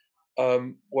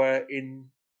 Where in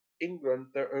England,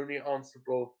 they're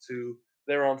answerable to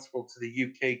the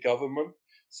UK government.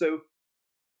 So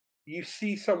you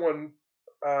see someone,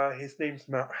 his name's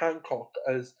Matt Hancock,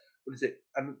 as what is it?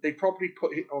 And they probably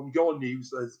put it on your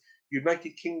news as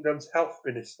United Kingdom's health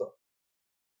minister.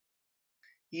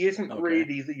 He isn't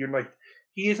really the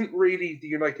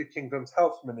United Kingdom's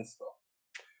health minister.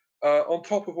 On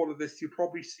top of all of this, you're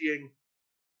probably seeing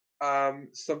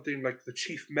something like the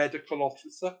chief medical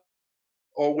officer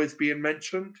always being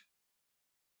mentioned.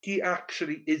 He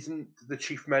actually isn't the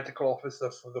chief medical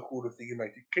officer for the whole of the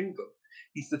United Kingdom.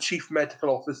 He's the chief medical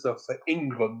officer for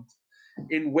England.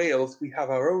 In Wales, we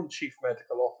have our own chief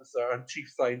medical officer and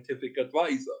chief scientific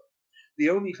advisor. The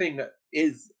only thing that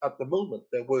is, at the moment,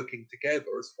 they're working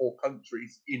together as 4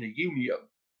 countries in a union.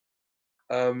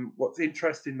 What's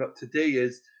interesting that today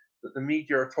is that the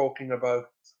media are talking about,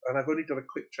 and I've only done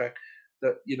a quick check,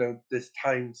 that, there's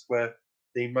times where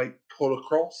they might pull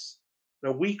across.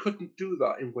 Now, we couldn't do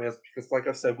that in Wales because, like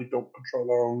I said, we don't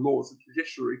control our own laws and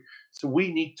judiciary. So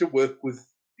we need to work with,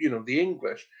 the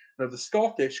English. Now, the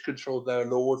Scottish control their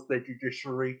laws, their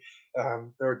judiciary.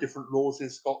 There are different laws in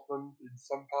Scotland in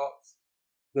some parts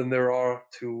than there are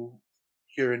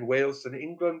here in Wales and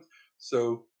England.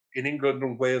 So in England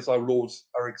and Wales, our laws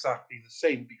are exactly the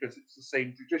same because it's the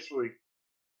same judiciary.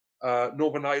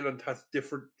 Northern Ireland has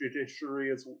different judiciary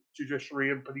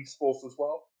and police force as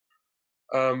well.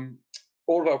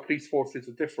 All of our police forces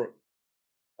are different.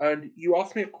 And you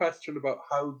asked me a question about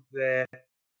how they're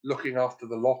looking after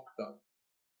the lockdown.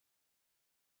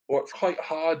 What's quite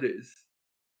hard is,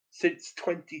 since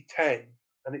 2010,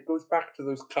 and it goes back to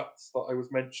those cuts that I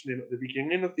was mentioning at the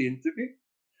beginning of the interview,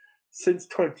 since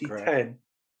 2010, Correct.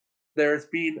 there has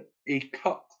been a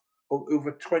cut of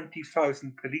over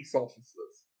 20,000 police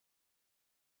officers.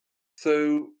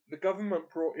 So the government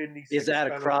brought in these. Is that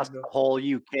across the whole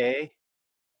UK?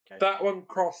 That one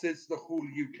crosses the whole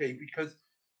UK because,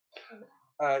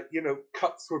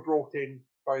 cuts were brought in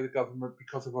by the government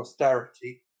because of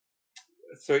austerity.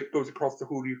 So it goes across the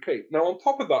whole UK. Now, on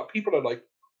top of that, people are like,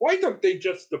 why don't they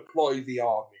just deploy the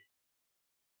army?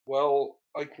 Well,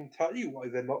 I can tell you why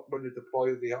they're not going to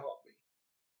deploy the army.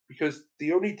 Because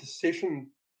the only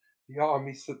decision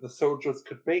the soldiers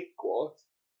could make was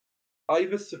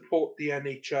either support the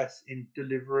NHS in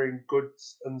delivering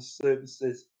goods and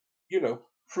services,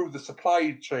 through the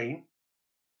supply chain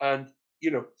and,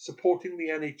 supporting the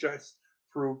NHS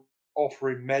through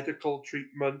offering medical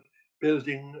treatment,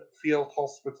 building field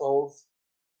hospitals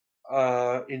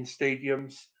in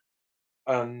stadiums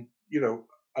and,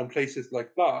 and places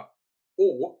like that.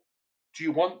 Or do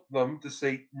you want them to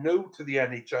say no to the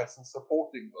NHS and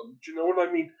supporting them? Do you know what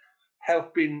I mean?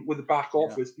 Helping with the back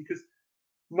office, because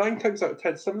 9 times out of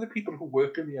 10, some of the people who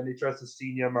work in the NHS as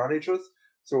senior managers,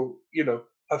 so,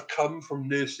 have come from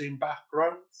nursing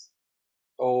backgrounds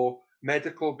or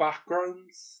medical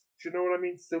backgrounds. Do you know what I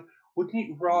mean? So wouldn't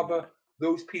you rather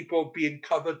those people being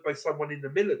covered by someone in the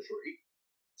military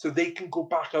so they can go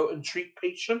back out and treat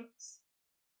patients?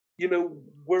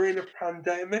 We're in a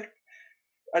pandemic.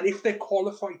 And if they're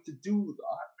qualified to do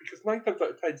that, because 9 times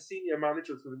out of 10, senior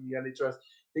managers within the NHS,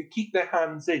 they keep their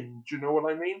hands in. Do you know what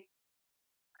I mean?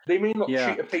 They may not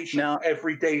treat a patient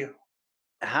every day.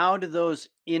 How do those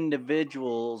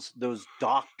individuals, those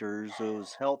doctors,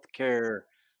 those healthcare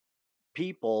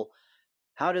people,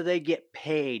 how do they get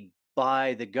paid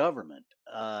by the government?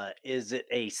 Is it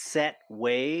a set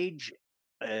wage?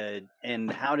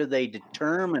 And how do they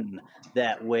determine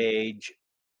that wage?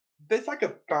 There's like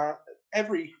a band.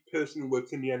 Every person who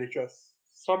works in the NHS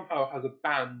somehow has a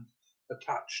band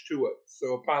attached to it.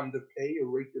 So a band of pay, a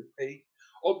rate of pay.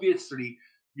 Obviously,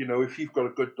 if you've got a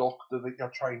good doctor that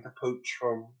you're trying to poach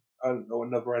from, I don't know,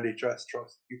 another NHS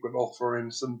trust, you can offer him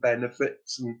some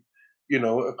benefits and,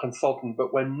 a consultant.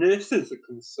 But when nurses are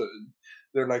concerned,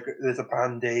 they're like, there's a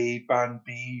band A, band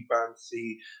B, band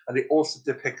C, and it also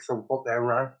depicts on what their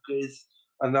rank is,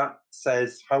 and that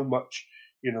says how much,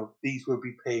 these will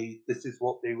be paid, this is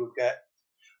what they will get.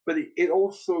 But it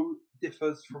also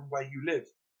differs from where you live.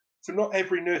 So not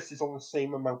every nurse is on the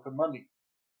same amount of money.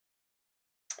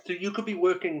 So you could be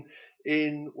working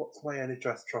in, what's my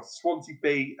NHS trust? Swansea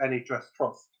Bay NHS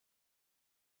Trust.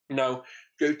 Now,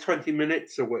 go 20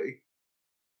 minutes away,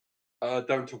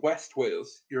 down to West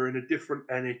Wales, you're in a different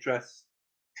NHS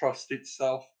trust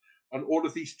itself. And all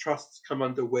of these trusts come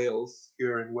under Wales,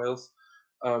 here in Wales.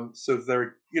 So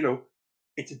they're,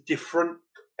 it's a different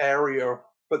area,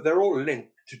 but they're all linked.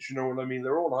 Do you know what I mean?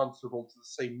 They're all answerable to the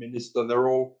same minister. They're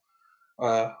all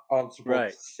answerable to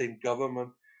Right. the same government.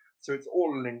 So it's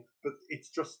all linked, but it's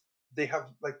just they have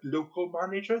like local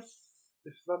managers,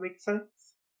 if that makes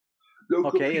sense. Local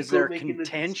Okay. people making the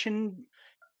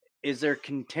Is there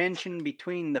contention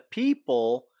between the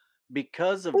people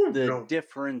because of Oh the no,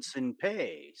 difference in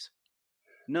pays?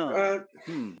 No. uh,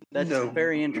 That's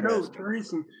very no, interesting. there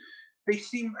isn't. They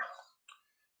seem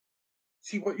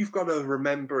see what you've got to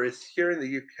remember is here in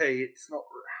the UK, it's not.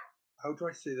 How do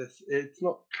I say this? It's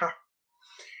not cap.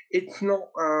 It's not.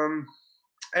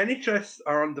 NHS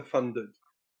are underfunded.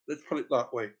 Let's put it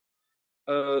that way.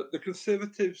 The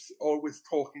Conservatives always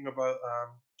talking about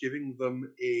giving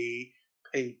them a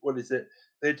pay. What is it?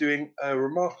 They're doing a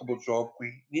remarkable job.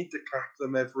 We need to clap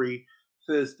them every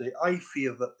Thursday. I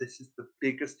feel that this is the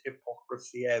biggest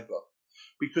hypocrisy ever,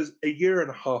 because a year and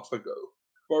a half ago,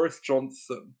 Boris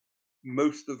Johnson,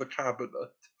 most of the cabinet,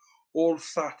 all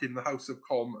sat in the House of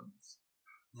Commons,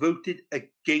 voted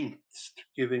against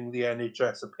giving the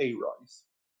NHS a pay rise.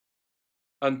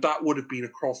 And that would have been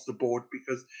across the board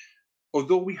because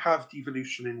although we have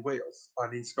devolution in Wales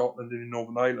and in Scotland and in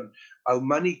Northern Ireland, our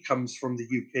money comes from the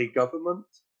UK government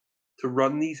to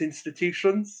run these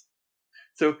institutions.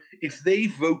 So if they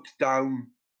vote down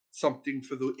something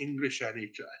for the English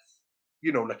NHS,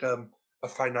 like a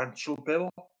financial bill,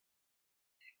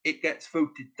 it gets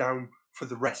voted down for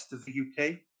the rest of the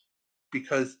UK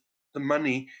because the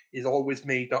money is always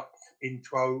made up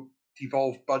into our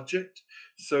devolved budget.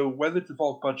 So where the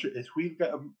devolved budget is,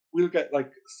 we'll get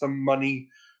like some money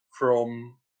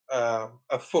from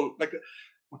a full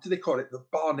what do they call it? The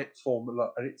Barnett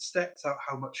formula, and it sets out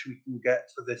how much we can get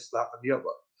for this, that, and the other.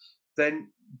 Then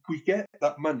we get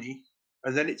that money,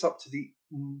 and then it's up to the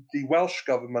Welsh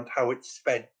government how it's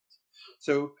spent.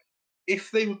 So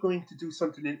if they were going to do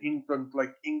something in England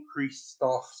like increase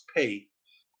staff's pay,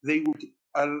 they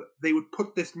would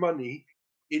put this money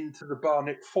into the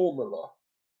Barnett formula,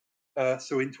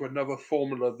 so into another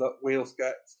formula that Wales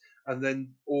gets, and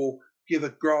then or give a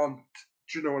grant.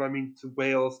 Do you know what I mean to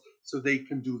Wales so they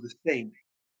can do the same?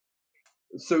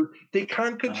 So they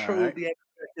can't All control right. the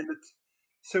NHS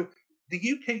so the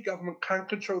UK government can't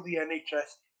control the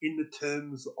NHS in the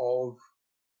terms of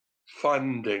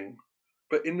funding,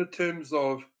 but in the terms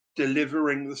of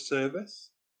delivering the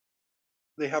service,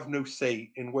 they have no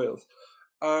say in Wales.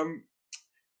 Um,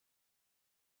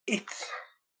 it's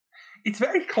it's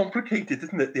very complicated,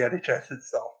 isn't it? The NHS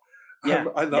itself, Yeah.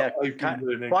 and that Yeah. I've been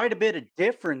learning. Quite a bit of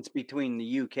difference between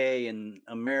the UK and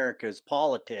America's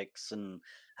politics and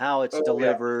how it's Oh yeah.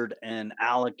 delivered and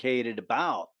allocated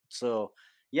about. So,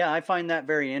 yeah, I find that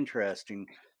very interesting.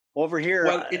 Over here,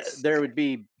 Well, it's there would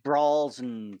be brawls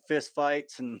and fist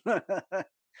fights and that's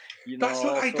what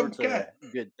all I sorts don't of get.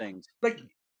 good things. Like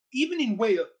even in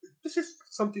Wales, this is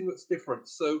something that's different.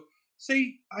 So,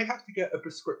 say I have to get a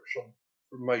prescription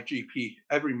from my GP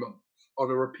every month on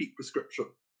a repeat prescription.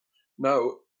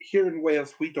 Now, here in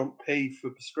Wales, we don't pay for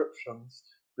prescriptions.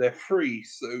 They're free.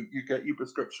 So you get your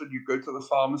prescription, you go to the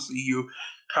pharmacy, you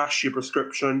cash your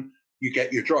prescription, you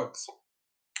get your drugs.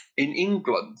 In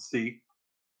England, see,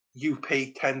 you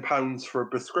pay £10 for a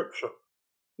prescription.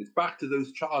 It's back to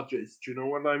those charges. Do you know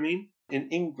what I mean? In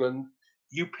England,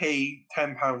 you pay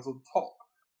 £10 on top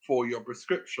for your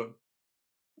prescription.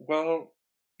 Well,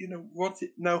 what's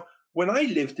it now? When I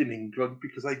lived in England,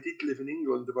 because I did live in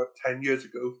England about 10 years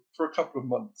ago for a couple of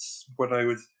months when I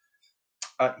was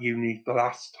at uni the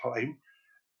last time,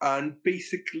 and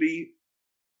basically,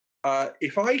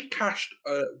 if I cashed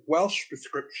a Welsh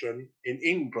prescription in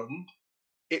England,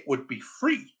 it would be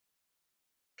free.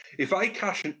 If I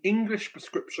cash an English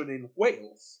prescription in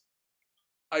Wales,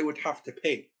 I would have to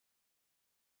pay.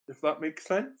 If that makes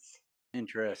sense.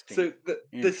 Interesting. So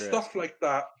there's stuff Interesting. like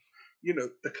that,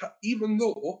 even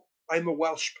though I'm a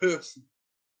Welsh person,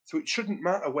 so it shouldn't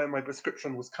matter where my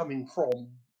prescription was coming from,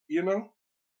 you know,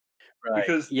 Right.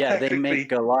 because Yeah, they make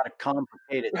technically, a lot of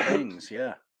complicated things.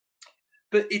 Yeah.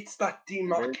 but it's that Very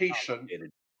demarcation. complicated.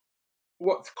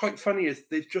 What's quite funny is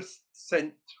they've just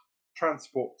sent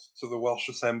transport to the Welsh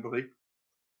Assembly,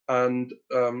 and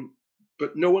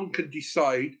but no one can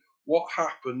decide what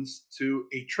happens to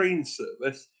a train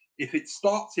service if it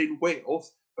starts in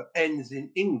Wales but ends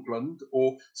in England,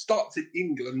 or starts in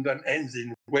England and ends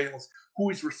in Wales. Who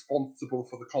is responsible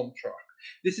for the contract?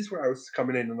 This is where I was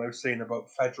coming in and I was saying about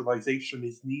federalisation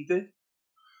is needed.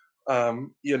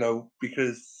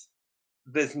 Because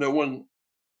there's no one,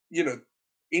 you know,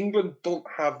 England don't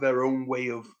have their own way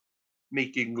of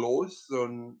making laws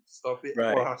and stuff. It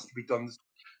all Right. has to be done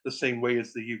the same way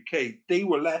as the UK. They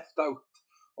were left out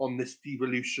on this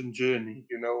devolution journey,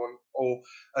 and or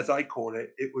as I call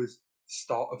it, it was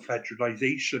start of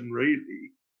federalization.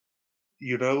 Really,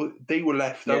 they were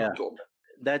left Yeah. out on.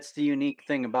 That's the unique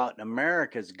thing about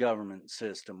America's government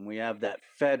system. We have that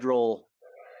federal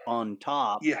on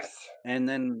top, Yes, and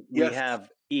then we yes, have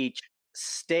each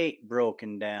state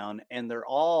broken down, and they're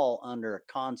all under a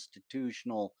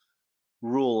constitutional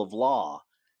rule of law.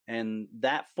 And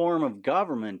that form of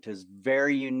government is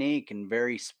very unique and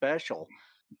very special.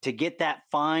 To get that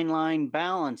fine line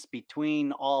balance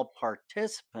between all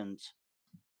participants,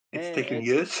 it's taken it's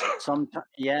years. sometimes,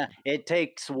 yeah, it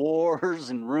takes wars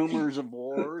and rumors of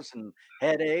wars and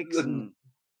headaches And and,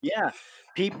 yeah,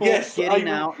 people yes, getting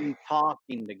out and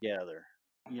talking together.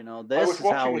 I This was is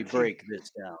how watching a we TV. break this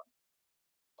down.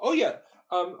 Oh yeah,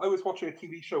 I was watching a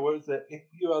TV show. What is it? If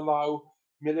you allow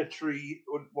military,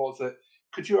 what was it?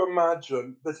 Could you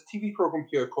imagine? There's a TV program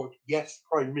here called Yes,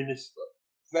 Prime Minister.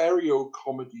 Very old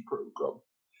comedy program,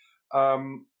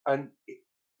 and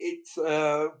it's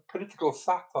a political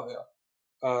satire.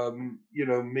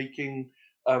 Making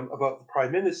about the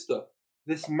prime minister.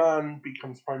 This man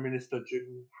becomes prime minister,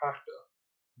 Jim Hacker.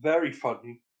 Very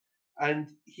funny, and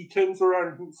he turns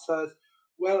around and says,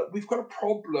 "Well, we've got a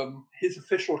problem." His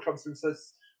official comes and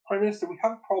says, "Prime Minister, we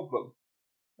have a problem.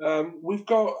 We've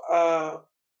got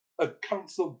a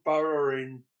council borough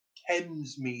in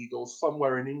Thamesmead or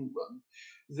somewhere in England.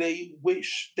 They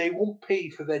wish they won't pay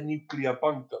for their nuclear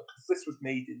bunker because this was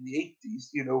made in the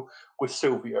 80s, with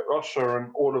Soviet Russia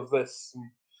and all of this and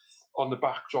on the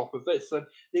backdrop of this, and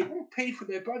they won't pay for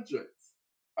their budgets."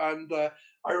 And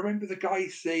I remember the guy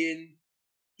saying,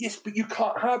 "Yes, but you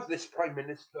can't have this, Prime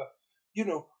Minister.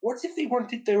 What if they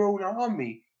wanted their own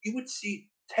army? You would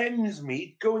see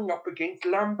Thamesmead going up against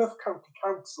Lambeth County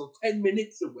Council 10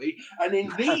 minutes away and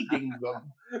invading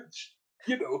them."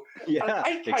 you know, and Yeah,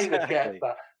 I kind of get exactly.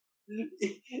 that.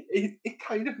 It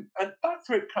kind of, and that's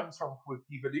where it comes from with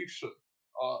devolution.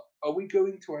 Are we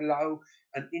going to allow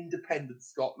an independent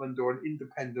Scotland or an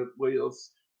independent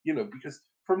Wales? Because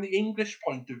from the English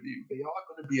point of view, they are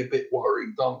going to be a bit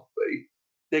worried, aren't they?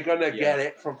 They're going to Yeah, get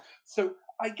it from. So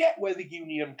I get where the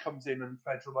union comes in and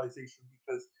federalization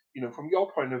because, from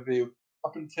your point of view,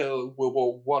 up until World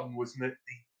War One, wasn't it?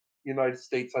 The United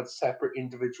States had separate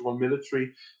individual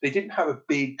military. They didn't have a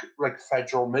big like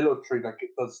federal military like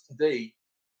it does today.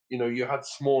 You had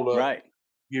smaller right.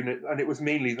 unit, and it was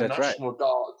mainly the That's right. National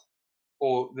Guard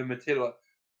or the Matilla.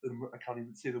 I can't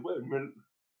even say the word.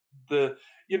 The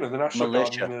National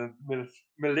Guard and Militia. the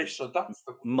militia. That's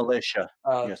the word. Militia.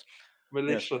 Uh, Yes. Yes.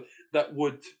 militia that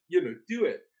would do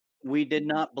it. We did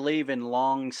not believe in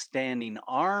long-standing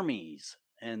armies,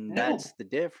 and that's No, the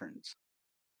difference.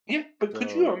 yeah, but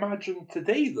could you So, imagine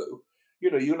today though?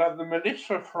 You'll have the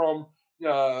militia from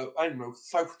I don't know,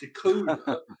 South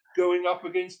Dakota going up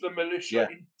against the militia yeah.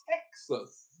 in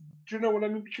Texas. Do you know what I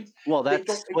mean? Because Well, they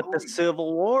that's don't what the agree.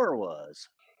 Civil War was.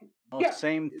 Oh, Yeah,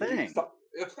 same thing.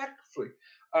 exactly.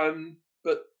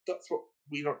 But that's what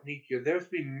we don't need here. There's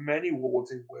been many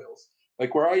wars in Wales.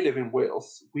 Like where I live in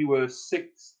Wales, we were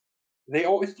six. They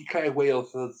always declare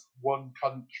Wales as one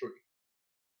country,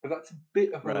 but that's a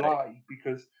bit of a Right. lie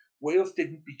because Wales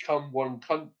didn't become one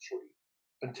country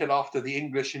until after the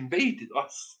English invaded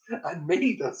us and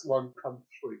made us one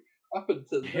country. Up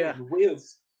until Yeah. then,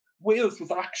 Wales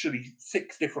was actually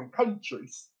six different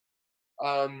countries.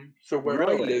 So where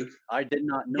I Really? live, I did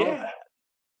not know yeah. that.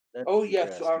 That's Oh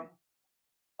yes, interesting.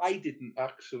 I didn't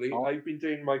actually. Oh, I've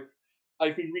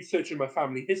been researching my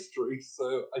family history,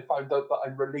 so I found out that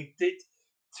I'm related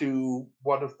to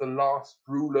one of the last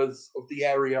rulers of the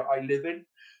area I live in.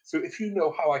 So if you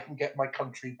know how I can get my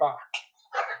country back,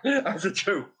 as a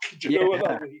joke, do you know what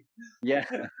yeah. I mean? Yeah.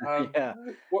 Um, Yeah.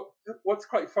 what What's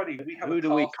quite funny, we have a Who do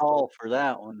we castle. call for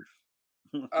that one?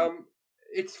 Um,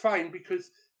 it's fine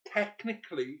because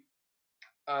technically,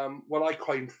 what I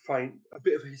kind of find a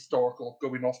bit of a historical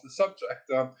going off the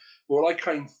subject. What I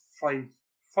kind of find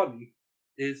funny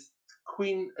is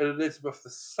Queen Elizabeth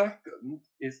II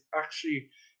is actually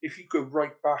if you go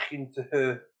right back into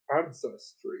her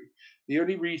ancestry, the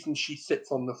only reason she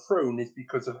sits on the throne is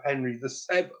because of Henry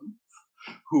VII,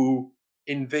 who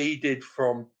invaded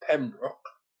from Pembroke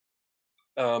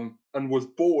and was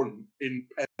born in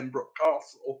Pembroke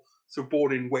Castle, so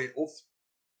born in Wales.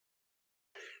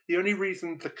 The only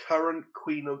reason the current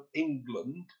Queen of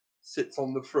England sits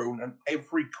on the throne and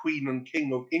every Queen and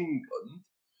King of England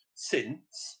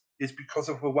since is because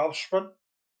of a Welshman.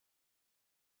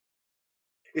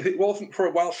 If it wasn't for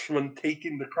a Welshman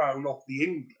taking the crown off the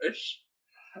English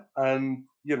and,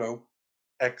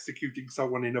 executing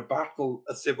someone in a battle,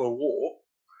 a civil war,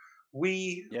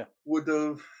 we would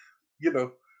have,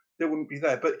 they wouldn't be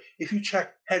there. But if you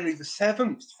check Henry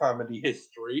VII's family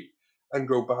history and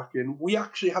go back in, we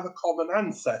actually have a common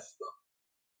ancestor.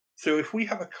 So if we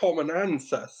have a common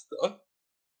ancestor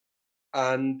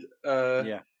and,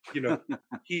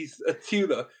 he's a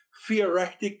Tudor,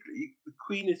 theoretically, the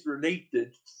Queen is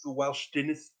related to the Welsh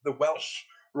dynasty, the Welsh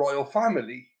royal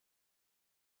family.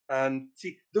 And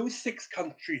see, those 6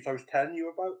 countries I was telling you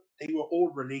about, they were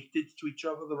all related to each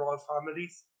other, the royal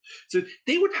families. So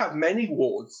they would have many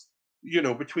wars,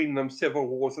 between them, civil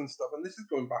wars and stuff. And this is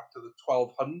going back to the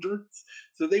 1200s.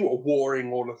 So they were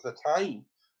warring all of the time,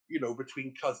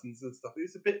 between cousins and stuff. It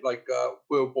was a bit like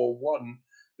World War One.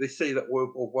 They say that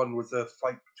World War One was a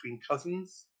fight between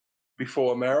cousins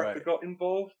before America got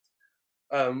involved.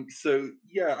 So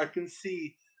yeah, I can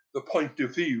see the point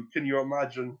of view. Can you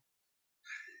imagine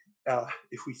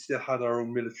if we still had our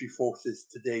own military forces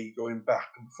today going back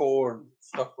and forth and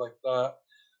stuff like that?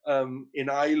 In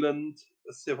Ireland,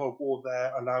 a civil war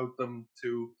there allowed them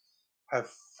to have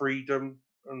freedom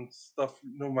and stuff,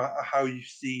 no matter how you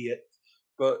see it.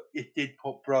 But it did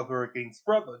put brother against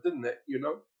brother, didn't it?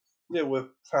 There were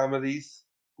families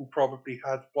who probably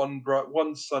had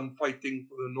one son fighting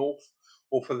for the North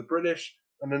or for the British,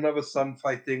 and another son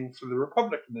fighting for the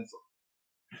Republicanism.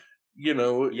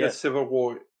 A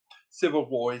civil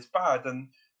war is bad, and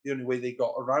the only way they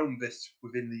got around this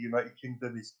within the United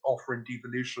Kingdom is offering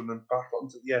devolution and back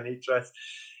onto the NHS.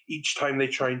 Each time they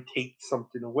try and take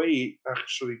something away, it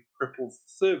actually cripples the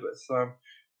service.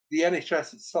 The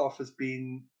NHS itself has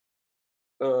been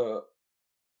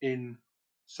in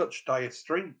such dire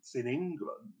straits in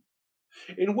England.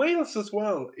 In Wales as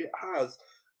well, it has,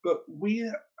 but we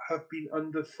have been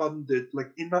underfunded,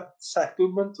 like in that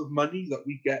settlement of money that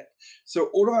we get. So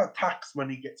all of our tax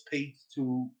money gets paid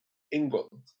to England,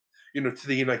 to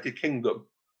the United Kingdom.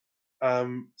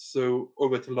 So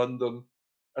over to London,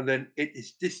 and then it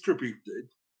is distributed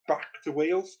back to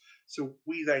Wales. So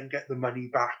we then get the money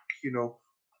back,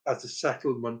 as a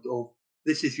settlement of,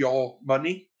 this is your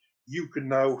money. You can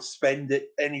now spend it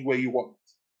any way you want.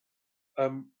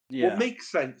 What makes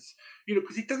sense,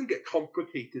 because it doesn't get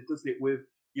complicated, does it? With,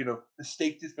 the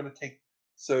state is going to take.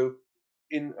 So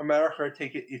in America, I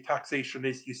take it your taxation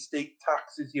is your state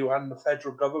taxes you and the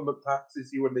federal government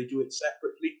taxes you, and they do it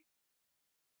separately,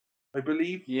 I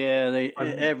believe. Yeah,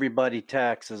 everybody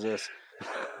taxes us.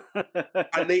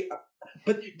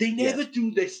 But they never do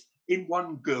this in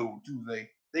one go, do they?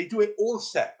 They do it all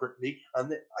separately,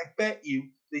 and I bet you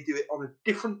they do it on a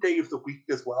different day of the week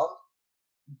as well.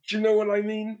 Do you know what I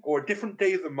mean? Or a different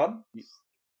day of the month.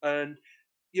 And,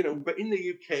 but in the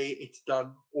UK, it's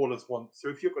done all as once. So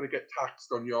if you're going to get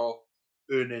taxed on your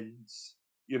earnings,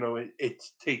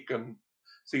 it's taken.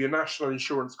 So your national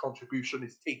insurance contribution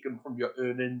is taken from your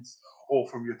earnings or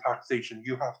from your taxation.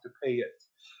 You have to pay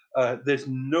it. There's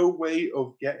no way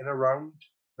of getting around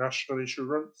national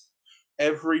insurance.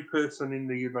 Every person in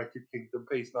the United Kingdom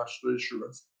pays national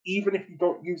insurance, even if you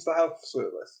don't use the health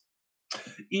service.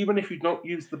 Even if you don't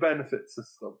use the benefit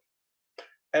system,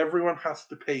 everyone has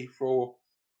to pay for,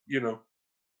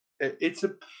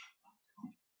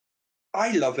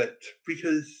 I love it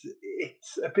because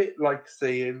it's a bit like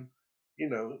saying,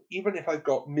 even if I've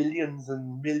got millions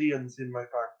and millions in my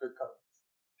bank account,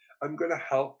 I'm going to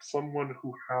help someone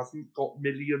who hasn't got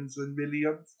millions and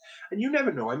millions. And you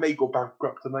never know, I may go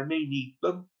bankrupt and I may need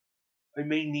them. I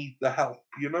may need the help,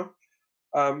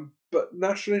 But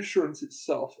national insurance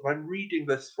itself, and I'm reading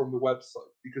this from the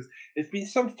website because it's been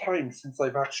some time since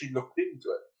I've actually looked into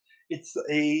it. It's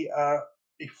a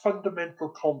fundamental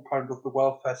compound of the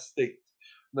welfare state.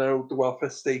 Now, the welfare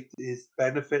state is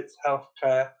benefits,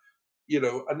 healthcare,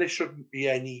 and there shouldn't be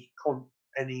any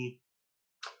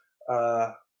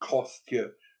cost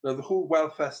here. Now, the whole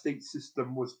welfare state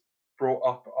system was brought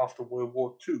up after World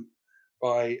War II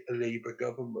by a Labour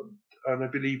government. And I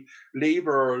believe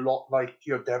Labour are a lot like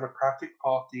your Democratic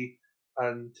Party,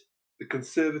 and the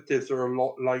Conservatives are a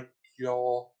lot like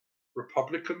your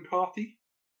Republican Party.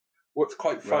 What's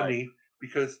quite funny,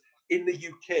 because in the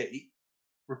UK,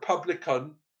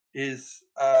 Republican is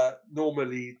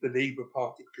normally the Labour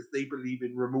Party because they believe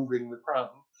in removing the crown,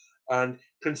 and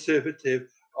Conservative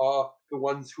are the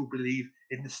ones who believe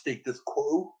in the status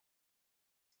quo.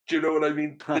 Do you know what I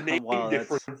mean? The name Wow,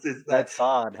 difference is there. that's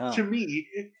odd, huh? To me,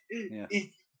 Yeah.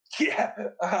 yeah,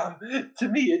 to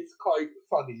me, it's quite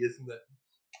funny, isn't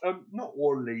it? Not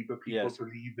all Labour people Yes.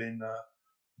 believe in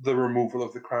the removal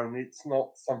of the crown. It's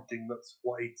not something that's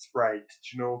widespread. Do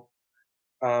you know?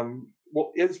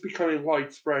 What is becoming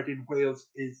widespread in Wales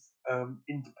is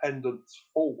independence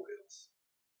for Wales.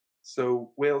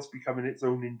 So Wales becoming its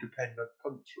own independent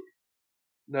country.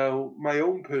 Now, my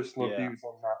own personal Yeah. views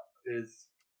on that is,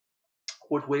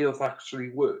 would Wales actually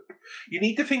work? You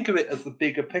need to think of it as the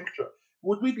bigger picture.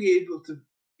 Would we be able to,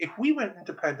 if we went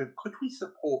independent, could we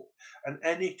support an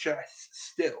NHS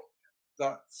still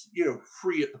that's,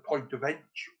 free at the point of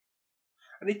entry?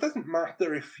 And it doesn't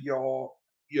matter if you're,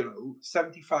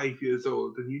 75 years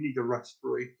old and you need a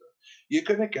respirator. You're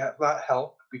going to get that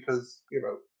help because,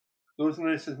 those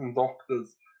nurses and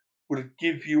doctors will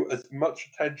give you as much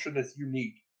attention as you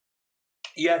need.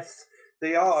 Yes,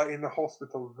 they are in the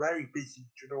hospital very busy.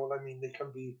 Do you know what I mean? They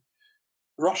can be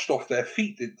rushed off their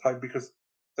feet in time because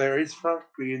there is,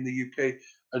 frankly, in the UK,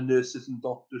 a nurses and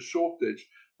doctors shortage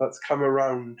that's come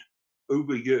around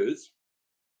over years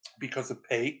because of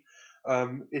pay.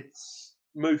 It's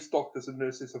most doctors and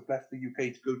nurses have left the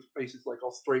UK to go to places like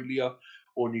Australia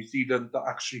or New Zealand that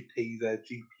actually pay their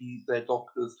GPs, their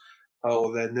doctors,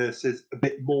 or their nurses a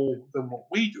bit more than what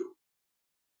we do.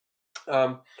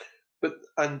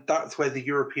 And that's where the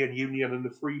European Union and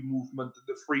the free movement and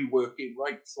the free working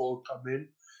rights all come in,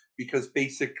 because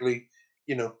basically,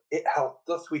 it helped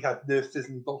us. We had nurses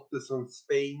and doctors from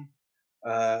Spain,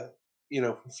 from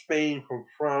Spain, from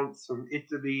France, from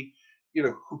Italy,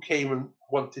 who came and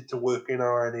wanted to work in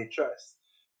our NHS.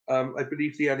 I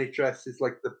believe the NHS is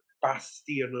like the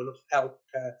bastion of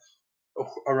healthcare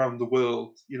around the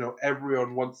world.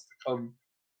 Everyone wants to come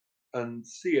and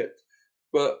see it,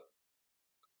 but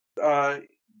uh,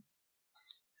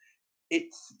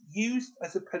 it's used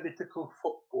as a political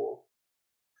football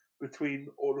between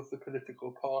all of the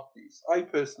political parties. I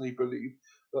personally believe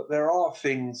that there are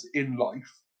things in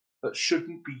life that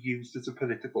shouldn't be used as a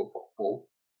political football.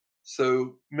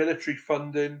 So, military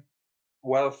funding,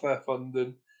 welfare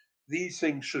funding, these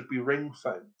things should be ring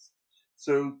fenced.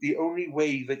 So, the only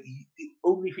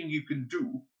thing you can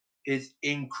do is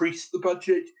increase the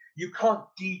budget. You can't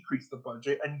decrease the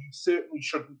budget, and you certainly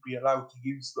shouldn't be allowed to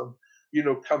use them,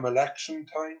 come election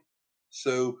time.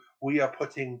 So, we are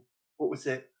putting, what was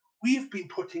it? We have been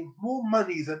putting more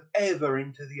money than ever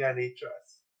into the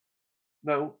NHS.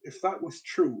 Now, if that was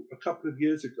true a couple of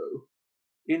years ago,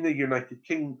 in the United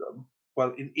Kingdom,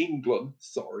 well, in England,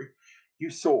 sorry,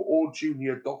 you saw all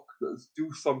junior doctors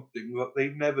do something that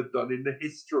they've never done in the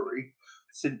history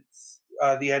since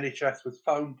the NHS was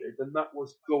founded, and that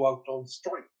was go out on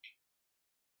strike.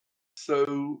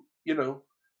 So,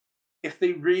 if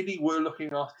they really were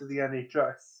looking after the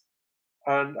NHS,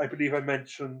 and I believe I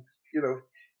mentioned,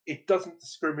 it doesn't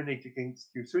discriminate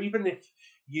against you. So even if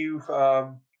you've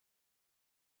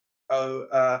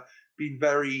been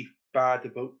very bad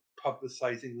about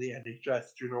publicising the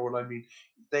NHS. Do you know what I mean?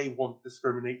 They won't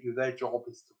discriminate you. Their job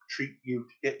is to treat you,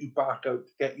 to get you back out,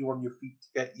 to get you on your feet, to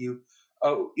get you,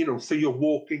 so you're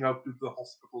walking out of the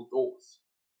hospital doors.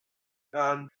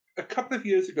 And a couple of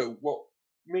years ago, what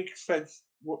makes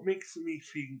me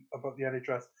think about the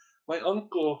NHS, my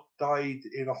uncle died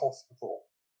in a hospital,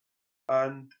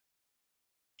 and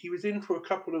he was in for a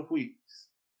couple of weeks.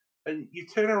 And you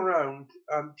turn around,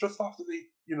 and just after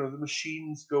the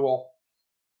machines go off,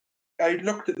 I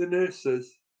looked at the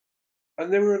nurses,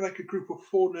 and there were like a group of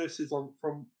 4 nurses who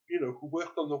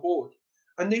worked on the ward,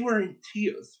 and they were in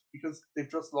tears because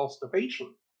they've just lost a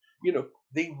patient.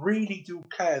 They really do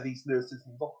care, these nurses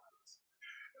and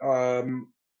doctors.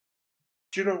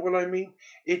 Do you know what I mean?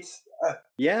 It's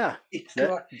Yeah. it's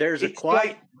That like there's a it's like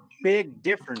quite big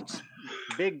difference.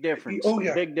 Big difference. oh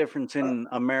yeah, Big difference in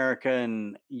America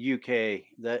and UK.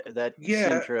 That's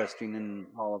yeah. interesting and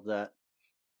all of that.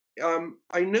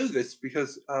 I know this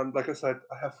because, like I said,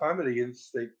 I have family in the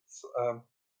States,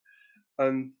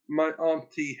 and my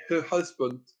auntie, her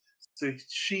husband, so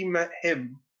she met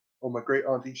him, or my great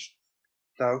auntie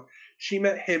now, she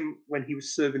met him when he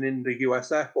was serving in the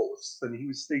US Air Force, and he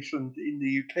was stationed in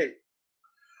the UK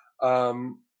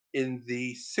in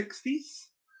the 60s.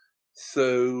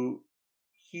 So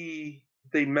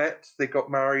they met, they got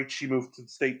married, she moved to the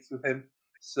States with him.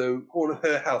 So all of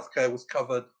her healthcare was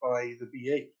covered by the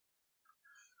VA.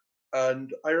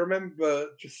 And I remember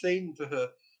just saying to her,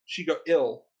 she got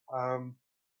ill, and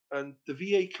the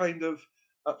VA kind of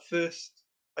at first,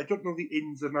 I don't know the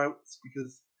ins and outs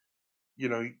because you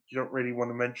don't really want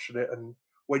to mention it. And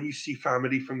when you see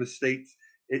family from the States,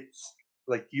 it's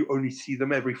like you only see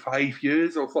them every 5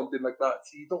 years or something like that.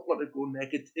 So you don't want to go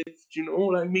negative. Do you know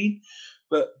what I mean?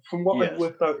 But from what I've Yes.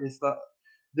 worked out is that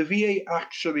the VA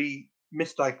actually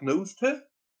misdiagnosed her.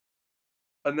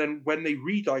 And then when they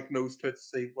re-diagnosed her to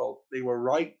say, well, they were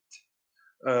right,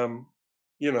 um,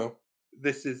 you know,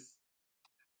 this is,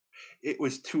 it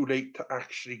was too late to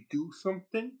actually do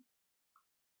something.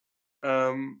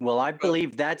 Well, I But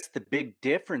believe that's the big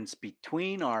difference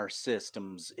between our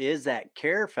systems is that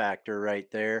care factor right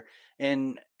there.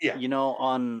 And yeah, you know,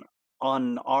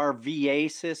 on our VA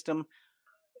system,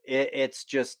 it's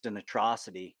just an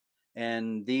atrocity.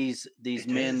 And these it is.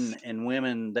 men and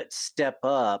women that step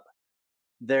up,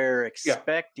 they're Yeah.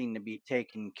 expecting to be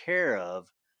taken care of,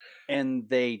 and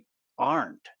they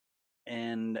aren't.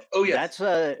 And Oh, yes.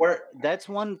 Where, that's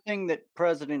one thing that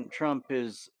President Trump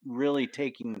is really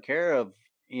taking care of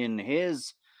in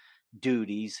his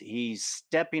duties. He's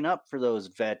stepping up for those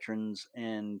veterans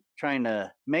and trying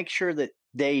to make sure that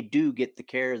they do get the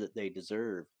care that they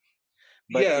deserve.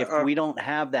 But yeah, if we don't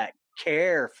have that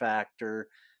care factor,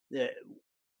 eh,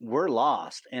 we're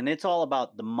lost. And it's all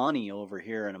about the money over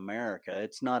here in America.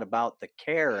 It's not about the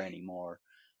care anymore.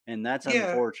 And that's yeah.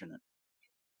 unfortunate.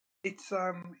 It's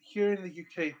here in the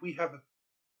UK we have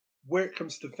where it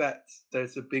comes to vets,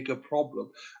 there's a bigger problem.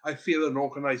 I feel an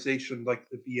organisation like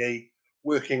the VA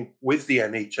working with the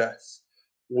NHS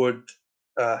would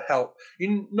help.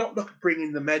 You not look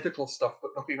bringing the medical stuff,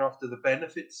 but looking after the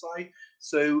benefit side.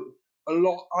 So a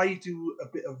lot. I do a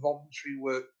bit of voluntary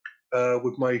work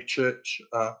with my church.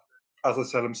 As I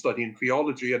said, I'm studying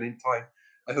theology, and in time,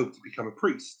 I hope to become a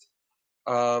priest.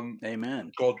 Um,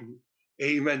 Amen. God,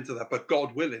 amen to that. But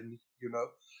God willing,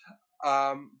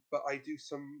 but I do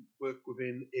some work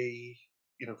within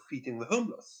feeding the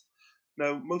homeless.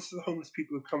 Now, most of the homeless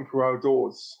people who come through our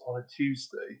doors on a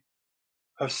Tuesday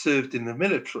have served in the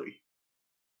military.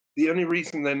 The only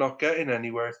reason they're not getting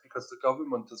anywhere is because the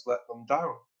government has let them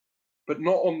down. But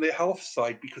not on the health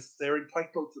side because they're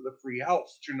entitled to the free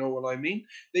health. Do you know what I mean?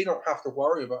 They don't have to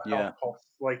worry about health Yeah. costs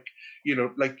like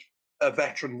a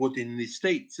veteran would in the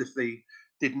States if they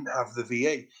didn't have the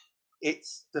VA.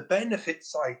 It's the benefit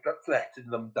side that's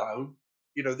letting them down.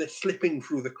 They're slipping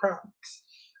through the cracks.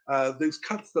 Those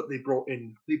cuts that they brought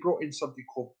in something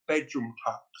called bedroom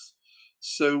tax.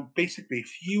 So basically,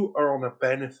 if you are on a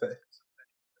benefit,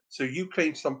 so you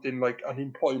claim something like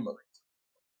unemployment,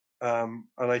 and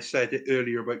I said it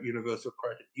earlier about universal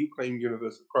credit. You claim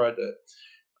universal credit.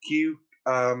 You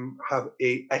have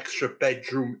a extra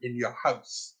bedroom in your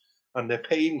house, and they're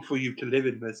paying for you to live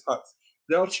in this house.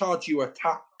 They'll charge you a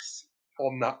tax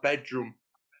on that bedroom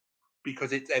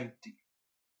because it's empty.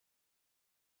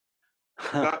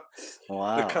 That's the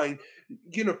Wow. kind,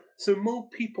 so more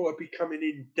people are becoming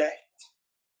in debt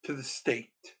to the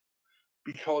state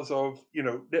because of,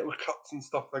 little cuts and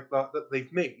stuff like that that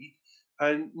they've made.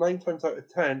 And 9 times out of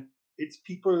 10, it's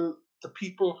the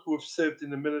people who have served in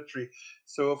the military,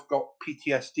 so have got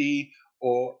PTSD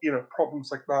or, problems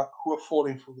like that, who are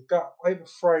falling through the gap. I have a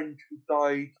friend who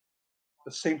died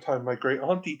the same time my great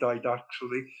auntie died,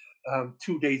 actually,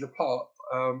 2 days apart.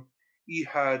 He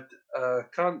had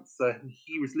cancer and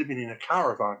he was living in a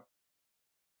caravan,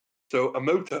 so a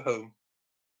motorhome.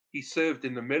 He served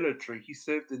in the military. He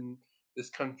served in this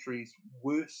country's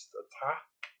worst attack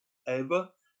ever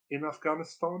in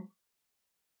Afghanistan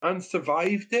and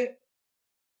survived it.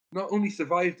 Not only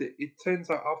survived it, it turns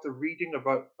out after reading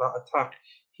about that attack,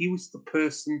 he was the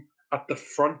person at the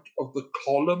front of the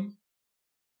column.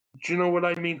 Do you know what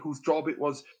I mean? Whose job it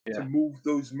was to Yeah. move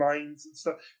those mines and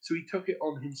stuff. So he took it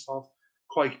on himself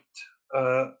quite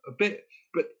a bit.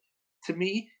 But to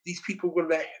me, these people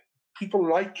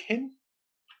like him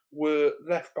were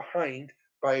left behind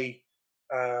by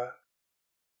uh,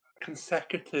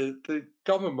 consecutive the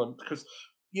government because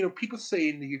people say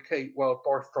in the UK, well,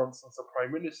 Boris Johnson's the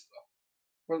prime minister.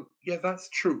 Well, yeah, that's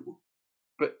true,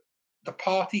 but the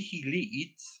party he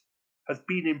leads has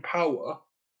been in power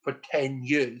for 10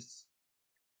 years.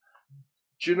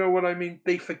 Do you know what I mean?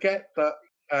 They forget that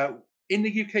in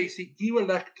the UK, see, you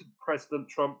elect President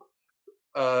Trump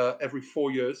every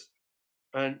 4 years,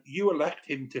 and you elect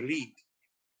him to lead.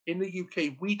 In the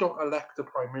UK, we don't elect a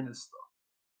prime minister.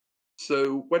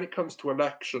 So when it comes to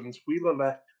elections, we'll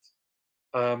elect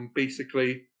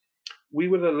basically we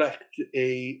will elect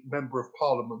a member of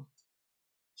parliament.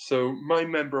 So my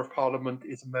member of parliament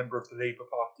is a member of the Labour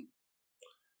Party.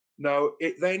 Now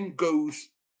it then goes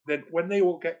then when they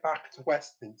all get back to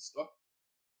Westminster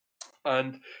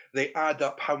and they add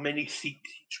up how many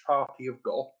seats each party have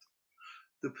got,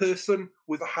 the person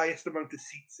with the highest amount of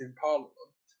seats in Parliament,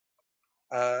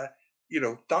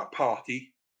 that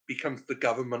party becomes the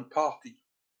government party.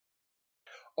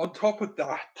 On top of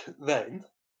that, then,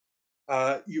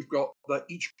 you've got that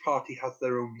each party has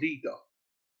their own leader.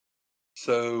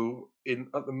 So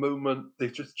at the moment,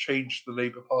 they've just changed the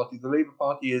Labour Party. The Labour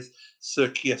Party is Sir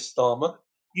Keir Starmer.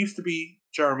 Used to be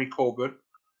Jeremy Corbyn.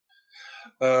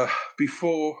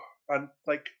 Before, and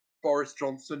like Boris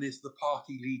Johnson is the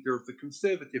party leader of the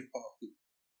Conservative Party.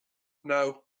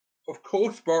 Now, of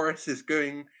course, Boris is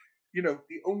going, the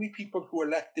only people who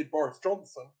elected Boris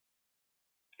Johnson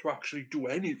to actually do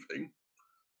anything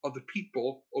are the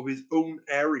people of his own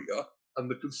area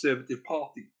and the Conservative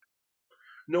Party.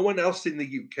 No one else in the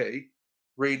UK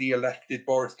really elected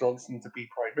Boris Johnson to be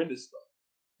Prime Minister.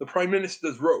 The Prime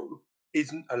Minister's role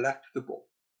isn't electable.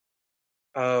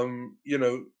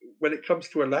 When it comes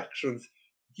to elections,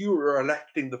 you are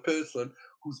electing the person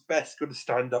who's best going to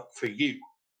stand up for you,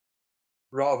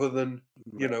 rather than,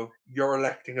 you're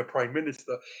electing a Prime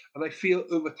Minister. And I feel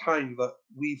over time that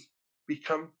we've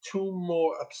become too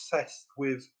more obsessed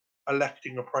with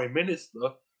electing a Prime Minister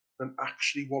than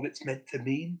actually what it's meant to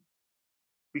mean.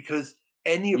 Because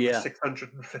any of the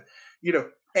 650,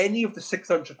 any of the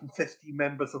 650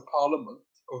 members of Parliament,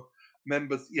 or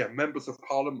members of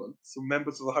Parliament, so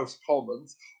members of the House of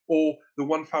Commons, or the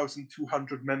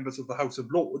 1,200 members of the House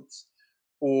of Lords,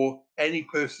 or any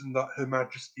person that Her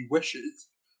Majesty wishes,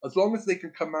 as long as they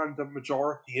can command a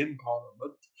majority in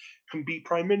Parliament, can be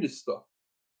Prime Minister.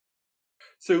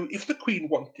 So if the Queen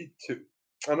wanted to,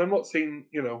 and I'm not saying,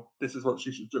 this is what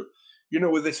she should do,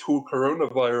 with this whole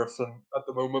coronavirus, and at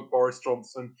the moment Boris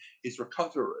Johnson is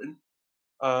recovering,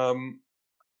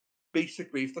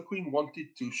 basically, if the Queen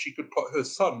wanted to, she could put her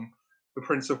son, the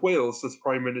Prince of Wales, as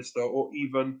Prime Minister, or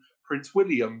even Prince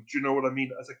William. Do you know what I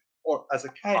mean? As a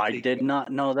caretaker. I did not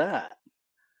know that.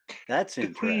 That's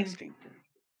interesting.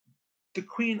 The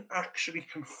Queen actually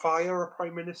can fire a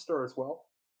Prime Minister as well.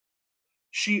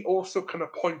 She also can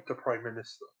appoint a Prime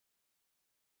Minister.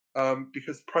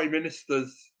 Because Prime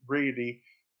Ministers really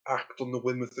act on the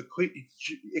whim of the Queen.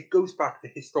 It goes back to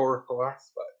historical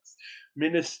aspects.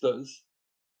 Ministers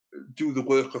do the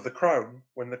work of the Crown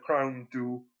when the Crown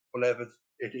do whatever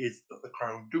it is that the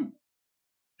Crown do.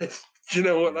 Do you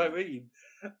know what I mean?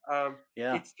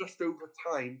 It's just over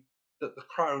time that the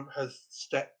Crown has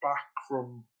stepped back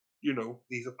from,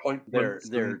 these appointments.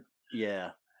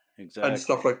 Exactly. And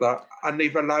stuff like that. And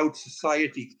they've allowed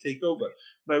society to take over.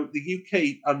 Now, the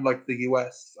UK, unlike the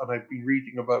US, and I've been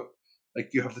reading about,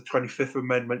 you have the 25th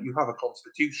Amendment, you have a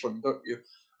constitution, don't you?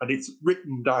 And it's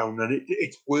written down, and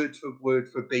it's word for word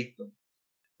verbatim.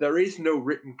 There is no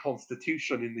written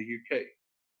constitution in the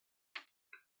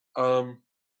UK.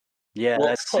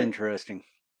 That's interesting.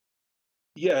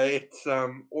 Yeah, it's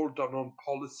all done on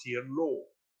policy and law.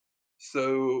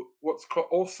 So what's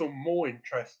also more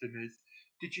interesting is,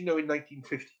 did you know in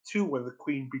 1952, when the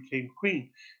Queen became Queen,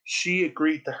 she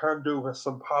agreed to hand over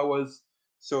some powers,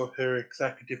 so her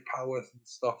executive powers and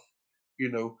stuff,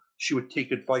 she would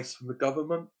take advice from the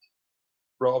government,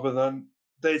 rather than,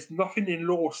 there's nothing in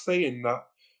law saying that,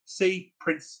 say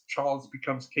Prince Charles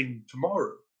becomes king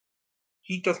tomorrow,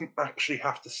 he doesn't actually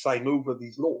have to sign over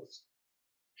these laws.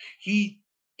 He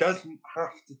doesn't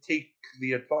have to take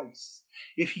the advice.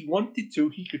 If he wanted to,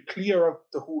 he could clear out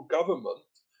the whole government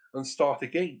and start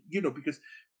again, because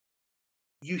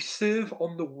you serve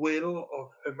on the will of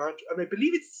Her Majesty. And I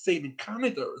believe it's the same in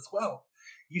Canada as well.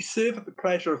 You serve at the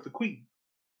pleasure of the Queen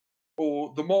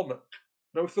or the monarch.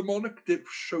 Now, if the monarch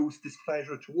shows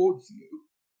displeasure towards you,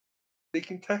 they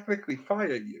can technically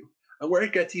fire you. And where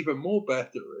it gets even more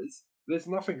better is, there's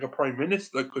nothing a Prime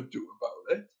Minister could do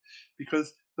about it,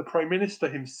 because the Prime Minister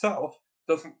himself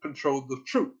doesn't control the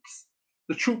troops.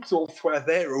 The troops all swear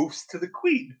their oaths to the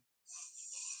Queen.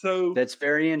 So that's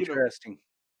very interesting.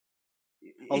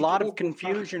 A lot of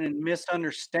confusion and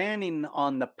misunderstanding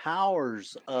on the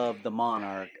powers of the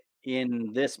monarch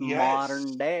in this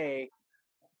modern day.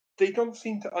 They don't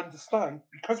seem to understand,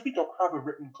 because we don't have a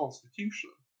written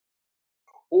constitution.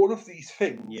 All of these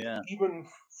things, even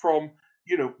from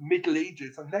Middle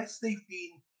Ages, unless they've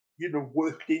been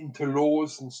worked into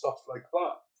laws and stuff like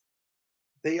that,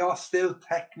 they are still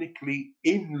technically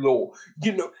in law.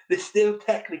 They're still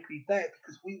technically there,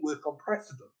 because we work on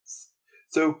precedents.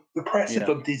 So the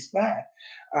precedent is there.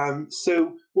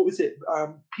 So what was it?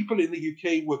 People in the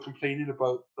UK were complaining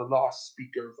about the last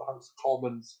Speaker of the House of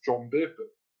Commons, John Bercow,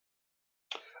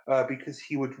 because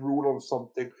he would rule on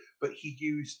something, but he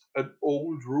used an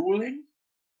old ruling,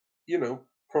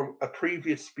 from a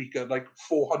previous speaker, like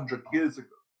 400 years ago.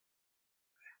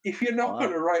 If you're not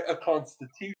going to write a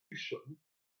constitution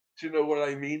Do you know what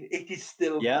I mean? It is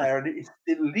still Yeah. there and it is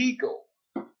still legal.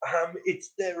 It's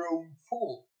their own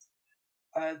fault.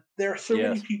 And there are so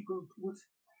many Yes. people who,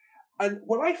 and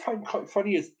what I find quite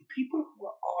funny is the people who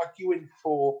are arguing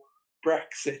for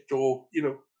Brexit or,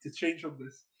 to change on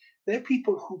this, they're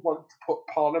people who want to put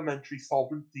parliamentary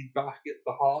sovereignty back at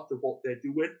the heart of what they're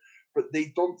doing, but they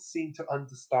don't seem to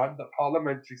understand that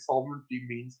parliamentary sovereignty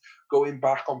means going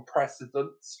back on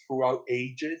precedents throughout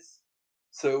ages.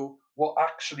 So, what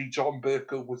actually John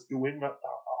Bercow was doing at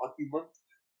that argument,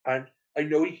 and I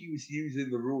know he was using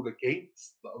the rule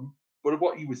against them, but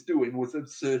what he was doing was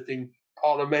asserting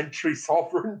parliamentary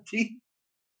sovereignty.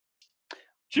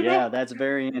 Do you know? Yeah, that's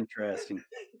very interesting.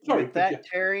 Sorry, With but that, yeah.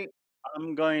 Terry,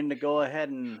 I'm going to go ahead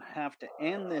and have to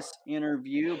end this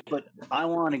interview, but I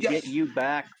want to get Yes, you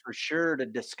back for sure to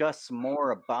discuss some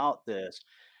more about this.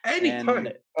 And anytime.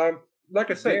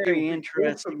 Like I said, it would very be awesome.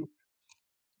 interesting.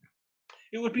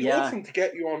 It would be Yeah, awesome to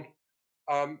get you on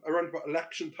around about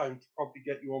election time to probably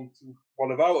get you on to one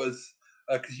of ours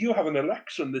because you have an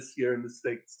election this year in the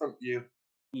States, don't you?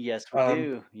 yes, we Um,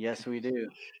 do. Yes, we do.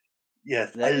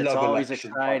 yes, I That it's love always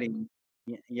election time. exciting.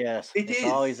 Yes, It it's is.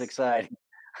 always exciting.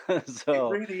 It So,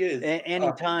 really is.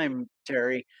 anytime,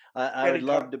 Terry, I would Anytime.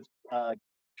 love to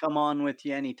come on with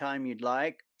you anytime you'd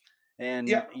like. And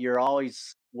Yeah, you're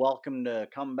always welcome to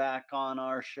come back on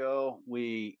our show.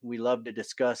 We love to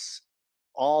discuss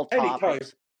all anytime.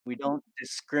 topics. We don't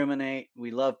discriminate.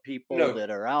 We love people No, that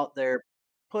are out there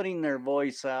putting their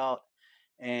voice out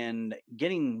and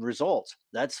getting results.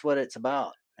 That's what it's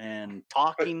about. And but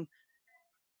talking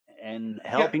and yeah,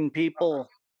 helping people,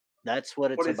 that's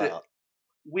what it's what is it? about.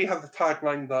 We have the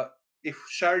tagline that if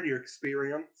sharing your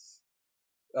experience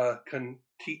can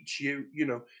teach you,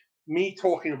 me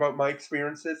talking about my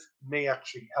experiences may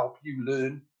actually help you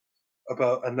learn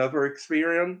about another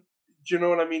experience. Do you know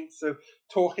what I mean? So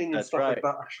talking and That's stuff like right.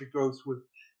 that actually goes with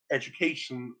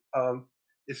education.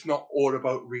 It's not all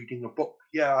about reading a book.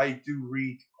 Yeah, I do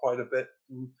read quite a bit,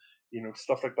 and,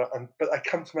 stuff like that. But I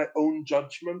come to my own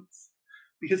judgments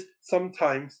because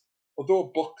sometimes, although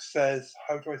a book says,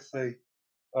 how do I say,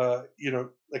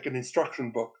 like an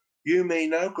instruction book, you may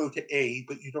now go to A,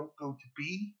 but you don't go to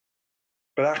B.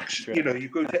 But That's actually, right. you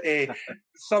go to A.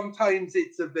 Sometimes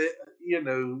it's a bit,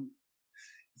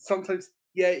 sometimes,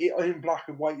 yeah, in black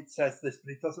and white it says this,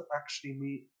 but it doesn't actually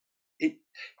mean it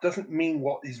doesn't mean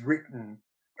what is written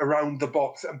around the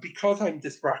box. And because I'm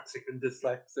dyspraxic and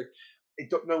dyslexic, I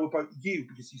don't know about you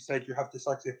because you said you have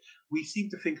dyslexia. We seem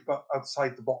to think about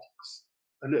outside the box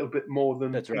a little bit more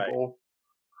than That's right. people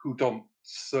who don't.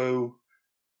 So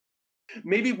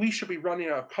maybe we should be running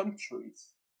our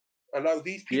countries. Allow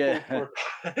these people Yeah. for.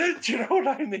 Do you know what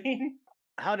I mean?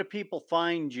 How do people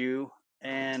find you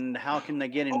and how can they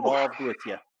get Oh, involved with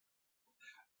you?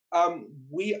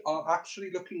 we are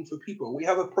actually looking for people. We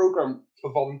have a program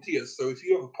for volunteers. So if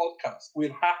you have a podcast,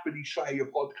 we'd happily share your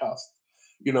podcast,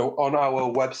 on our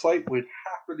website. We'd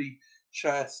happily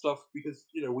share stuff because,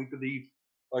 we believe,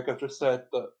 like I just said,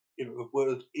 that, the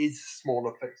world is a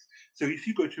smaller place. So if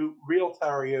you go to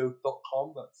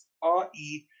realtario.com, that's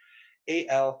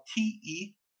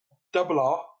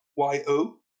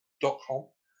REALTERRYO.com,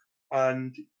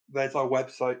 and there's our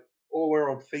website. Or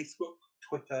we're on Facebook,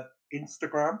 Twitter,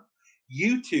 Instagram,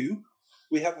 YouTube.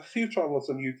 We have a few channels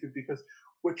on YouTube because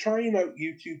we're trying out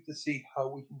YouTube to see how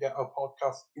we can get our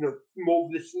podcast, more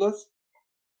listeners.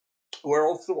 We're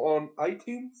also on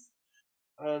iTunes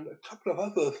and a couple of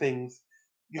other things.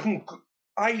 You can,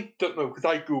 I don't know because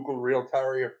I Google Real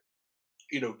Terrier,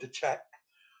 to check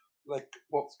like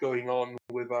what's going on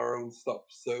with our own stuff.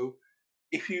 So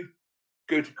if you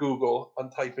go to Google and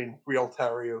type in Real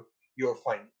Terrio, you'll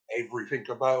find everything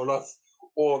about us.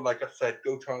 Or, like I said,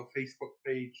 go to our Facebook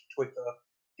page, Twitter,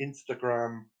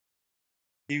 Instagram,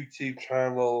 YouTube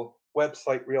channel,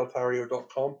 website,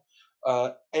 realtario.com.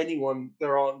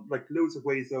 There are like loads of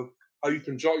ways of how you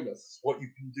can join us, what you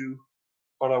can do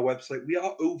on our website. We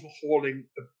are overhauling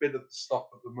a bit of the stuff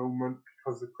at the moment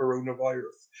because of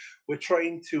coronavirus. We're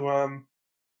trying to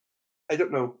I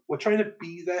don't know. We're trying to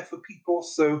be there for people.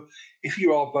 So if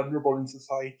you are vulnerable in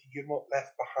society, you're not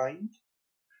left behind.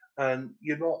 And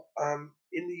you're not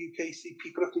in the UK. See,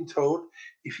 people have been told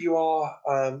if you are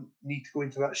need to go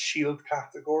into that shield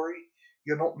category,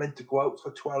 you're not meant to go out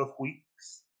for 12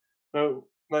 weeks. No,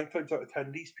 9 times out of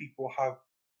 10, these people have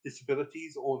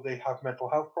disabilities or they have mental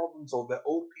health problems or they're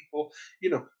old people.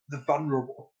 The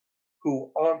vulnerable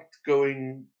who aren't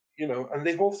going. And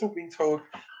they've also been told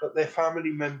that their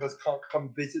family members can't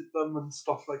come visit them and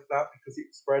stuff like that because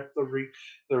it spreads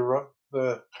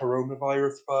the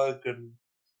coronavirus bug and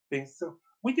things. So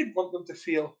we didn't want them to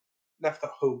feel left at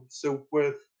home. So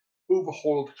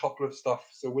overhauled a couple of stuff.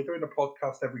 So we're doing a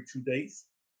podcast every 2 days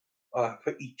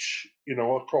for each,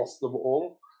 across them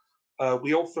all.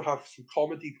 We also have some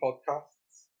comedy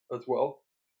podcasts as well.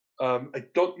 I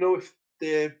don't know if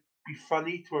they'd be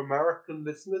funny to American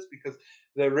listeners because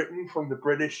they're written from the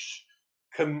British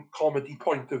comedy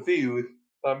point of view, if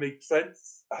that makes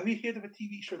sense. Have you heard of a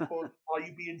TV show called Are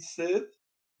You Being Served?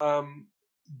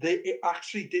 It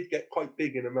actually did get quite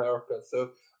big in America.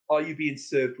 So Are You Being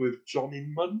Served with John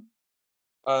Inman?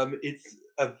 It's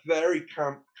a very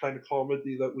camp kind of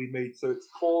comedy that we made. So it's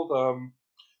called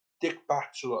Dick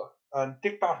Bachelor. And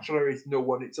Dick Bachelor is no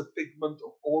one. It's a figment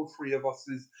of all three of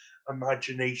us's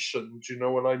imagination. Do you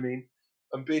know what I mean?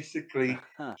 And basically,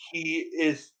 he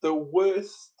is the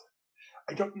worst.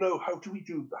 I don't know. How do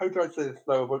I say this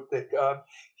now about Dick?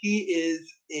 He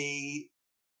is a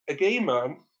gay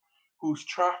man who's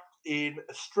trapped in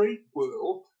a straight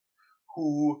world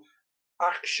who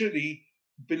actually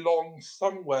belongs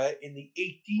somewhere in the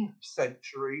 18th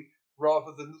century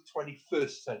rather than the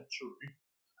 21st century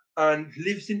and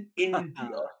lives in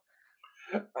India.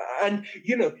 And,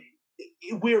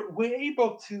 we're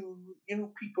able to,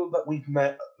 people that we've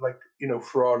met, like,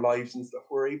 for our lives and stuff,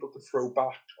 we're able to throw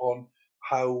back on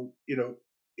how,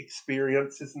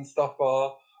 experiences and stuff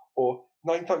are, or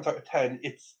 9 times out of 10,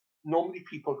 it's normally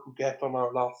people who get on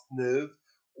our last nerve,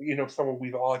 someone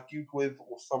we've argued with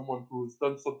or someone who has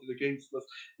done something against us.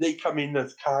 They come in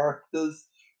as characters.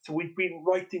 So we've been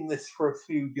writing this for a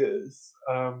few years.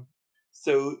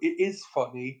 So it is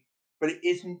funny, but it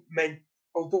isn't meant,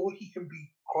 although he can be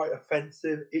quite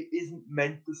offensive, it isn't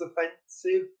meant as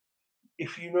offensive.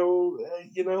 If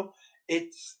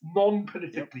it's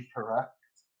non-politically correct.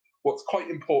 What's quite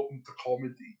important to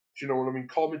comedy. Do you know what I mean?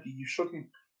 Comedy, you shouldn't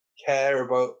care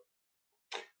about.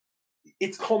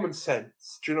 It's common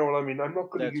sense. Do you know what I mean? I'm not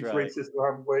going to use racist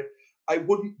language. I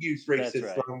wouldn't use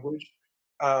racist language.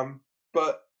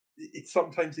 But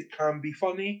sometimes it can be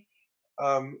funny.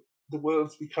 The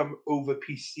world's become over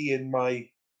PC in my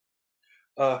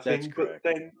thing. But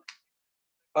then,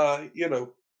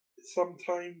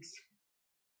 sometimes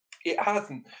it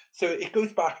hasn't. So it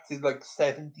goes back to like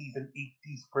 70s and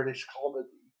 80s British comedy.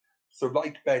 So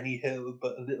like Benny Hill,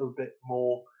 but a little bit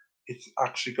more. It's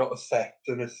actually got a set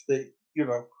and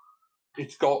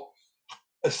it's got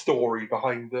a story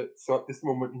behind it. So at this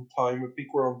moment in time, I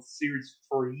think we're on series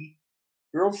 3.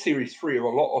 We're on series 3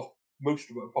 of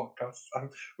most of our podcasts, and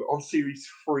we're on series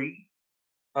 3.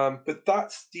 But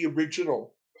that's the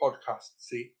original podcast,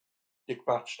 see, Dick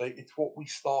Bachelor. It's what we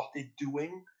started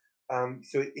doing.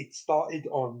 So it started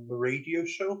on the radio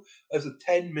show as a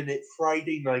 10-minute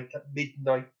Friday night at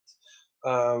midnight,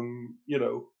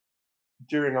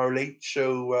 during our late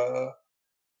show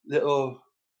little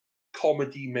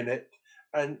comedy minute,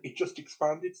 and it just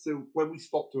expanded. So when we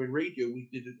stopped doing radio, we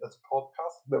did it as a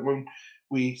podcast. But when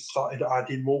we started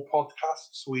adding more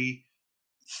podcasts, we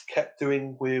kept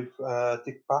doing with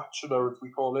Dick Bachelor, as we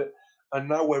call it, and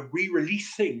now we're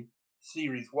re-releasing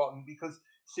Series 1 because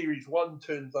Series 1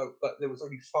 turns out that there was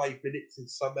only 5 minutes in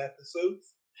some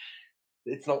episodes.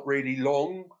 It's not really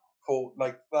long for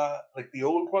like the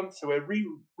old one. So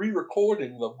we're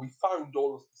re-recording them. We found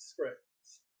all of the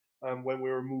scripts when we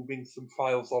were moving some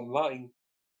files online.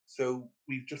 So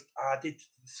we've just added to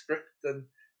the script and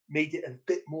made it a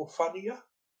bit more funnier.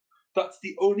 That's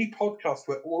the only podcast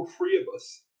where all three of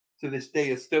us to this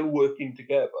day are still working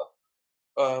together.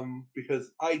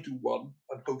 Because I do one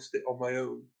and host it on my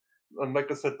own. And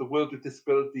like I said, the World of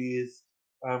Disability is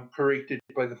created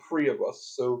by the three of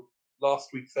us. So last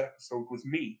week's episode was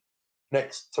me.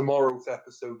 Tomorrow's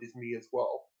episode is me as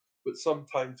well. But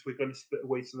sometimes we're going to split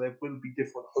away, so there will be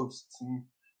different hosts and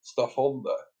stuff on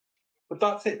there. But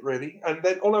that's it, really. And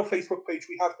then on our Facebook page,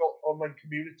 we have got online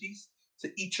communities. So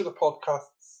each of the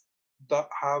podcasts that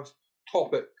have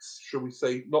topics, shall we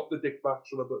say, not the Dick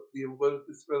Bachelor, but the World of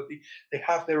Disability, they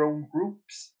have their own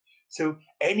groups. So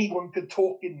anyone can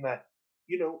talk in there,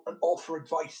 and offer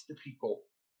advice to people,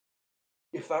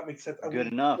 if that makes sense. And good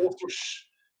enough.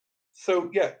 So,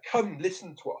 yeah, come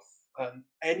listen to us, and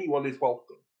anyone is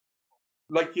welcome.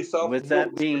 Like yourself. With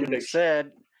that being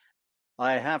said,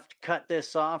 I have to cut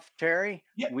this off, Terry.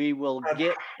 Yeah. We will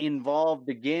get involved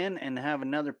again and have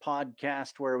another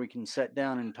podcast where we can sit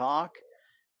down and talk.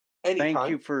 Anytime. Thank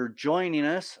you for joining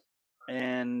us,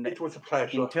 and it was a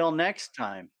pleasure. Until next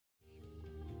time.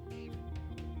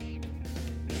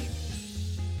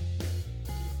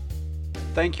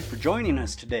 Thank you for joining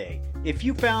us today. If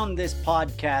you found this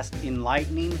podcast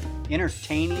enlightening,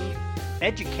 entertaining,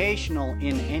 educational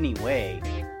in any way,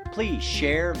 please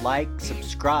share, like,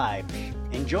 subscribe,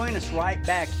 and join us right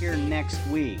back here next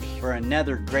week for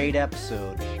another great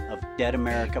episode of Dead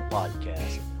America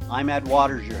podcast. I'm Ed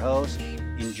Waters, your host.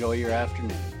 Enjoy your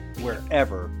afternoon,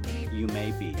 wherever you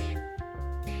may be.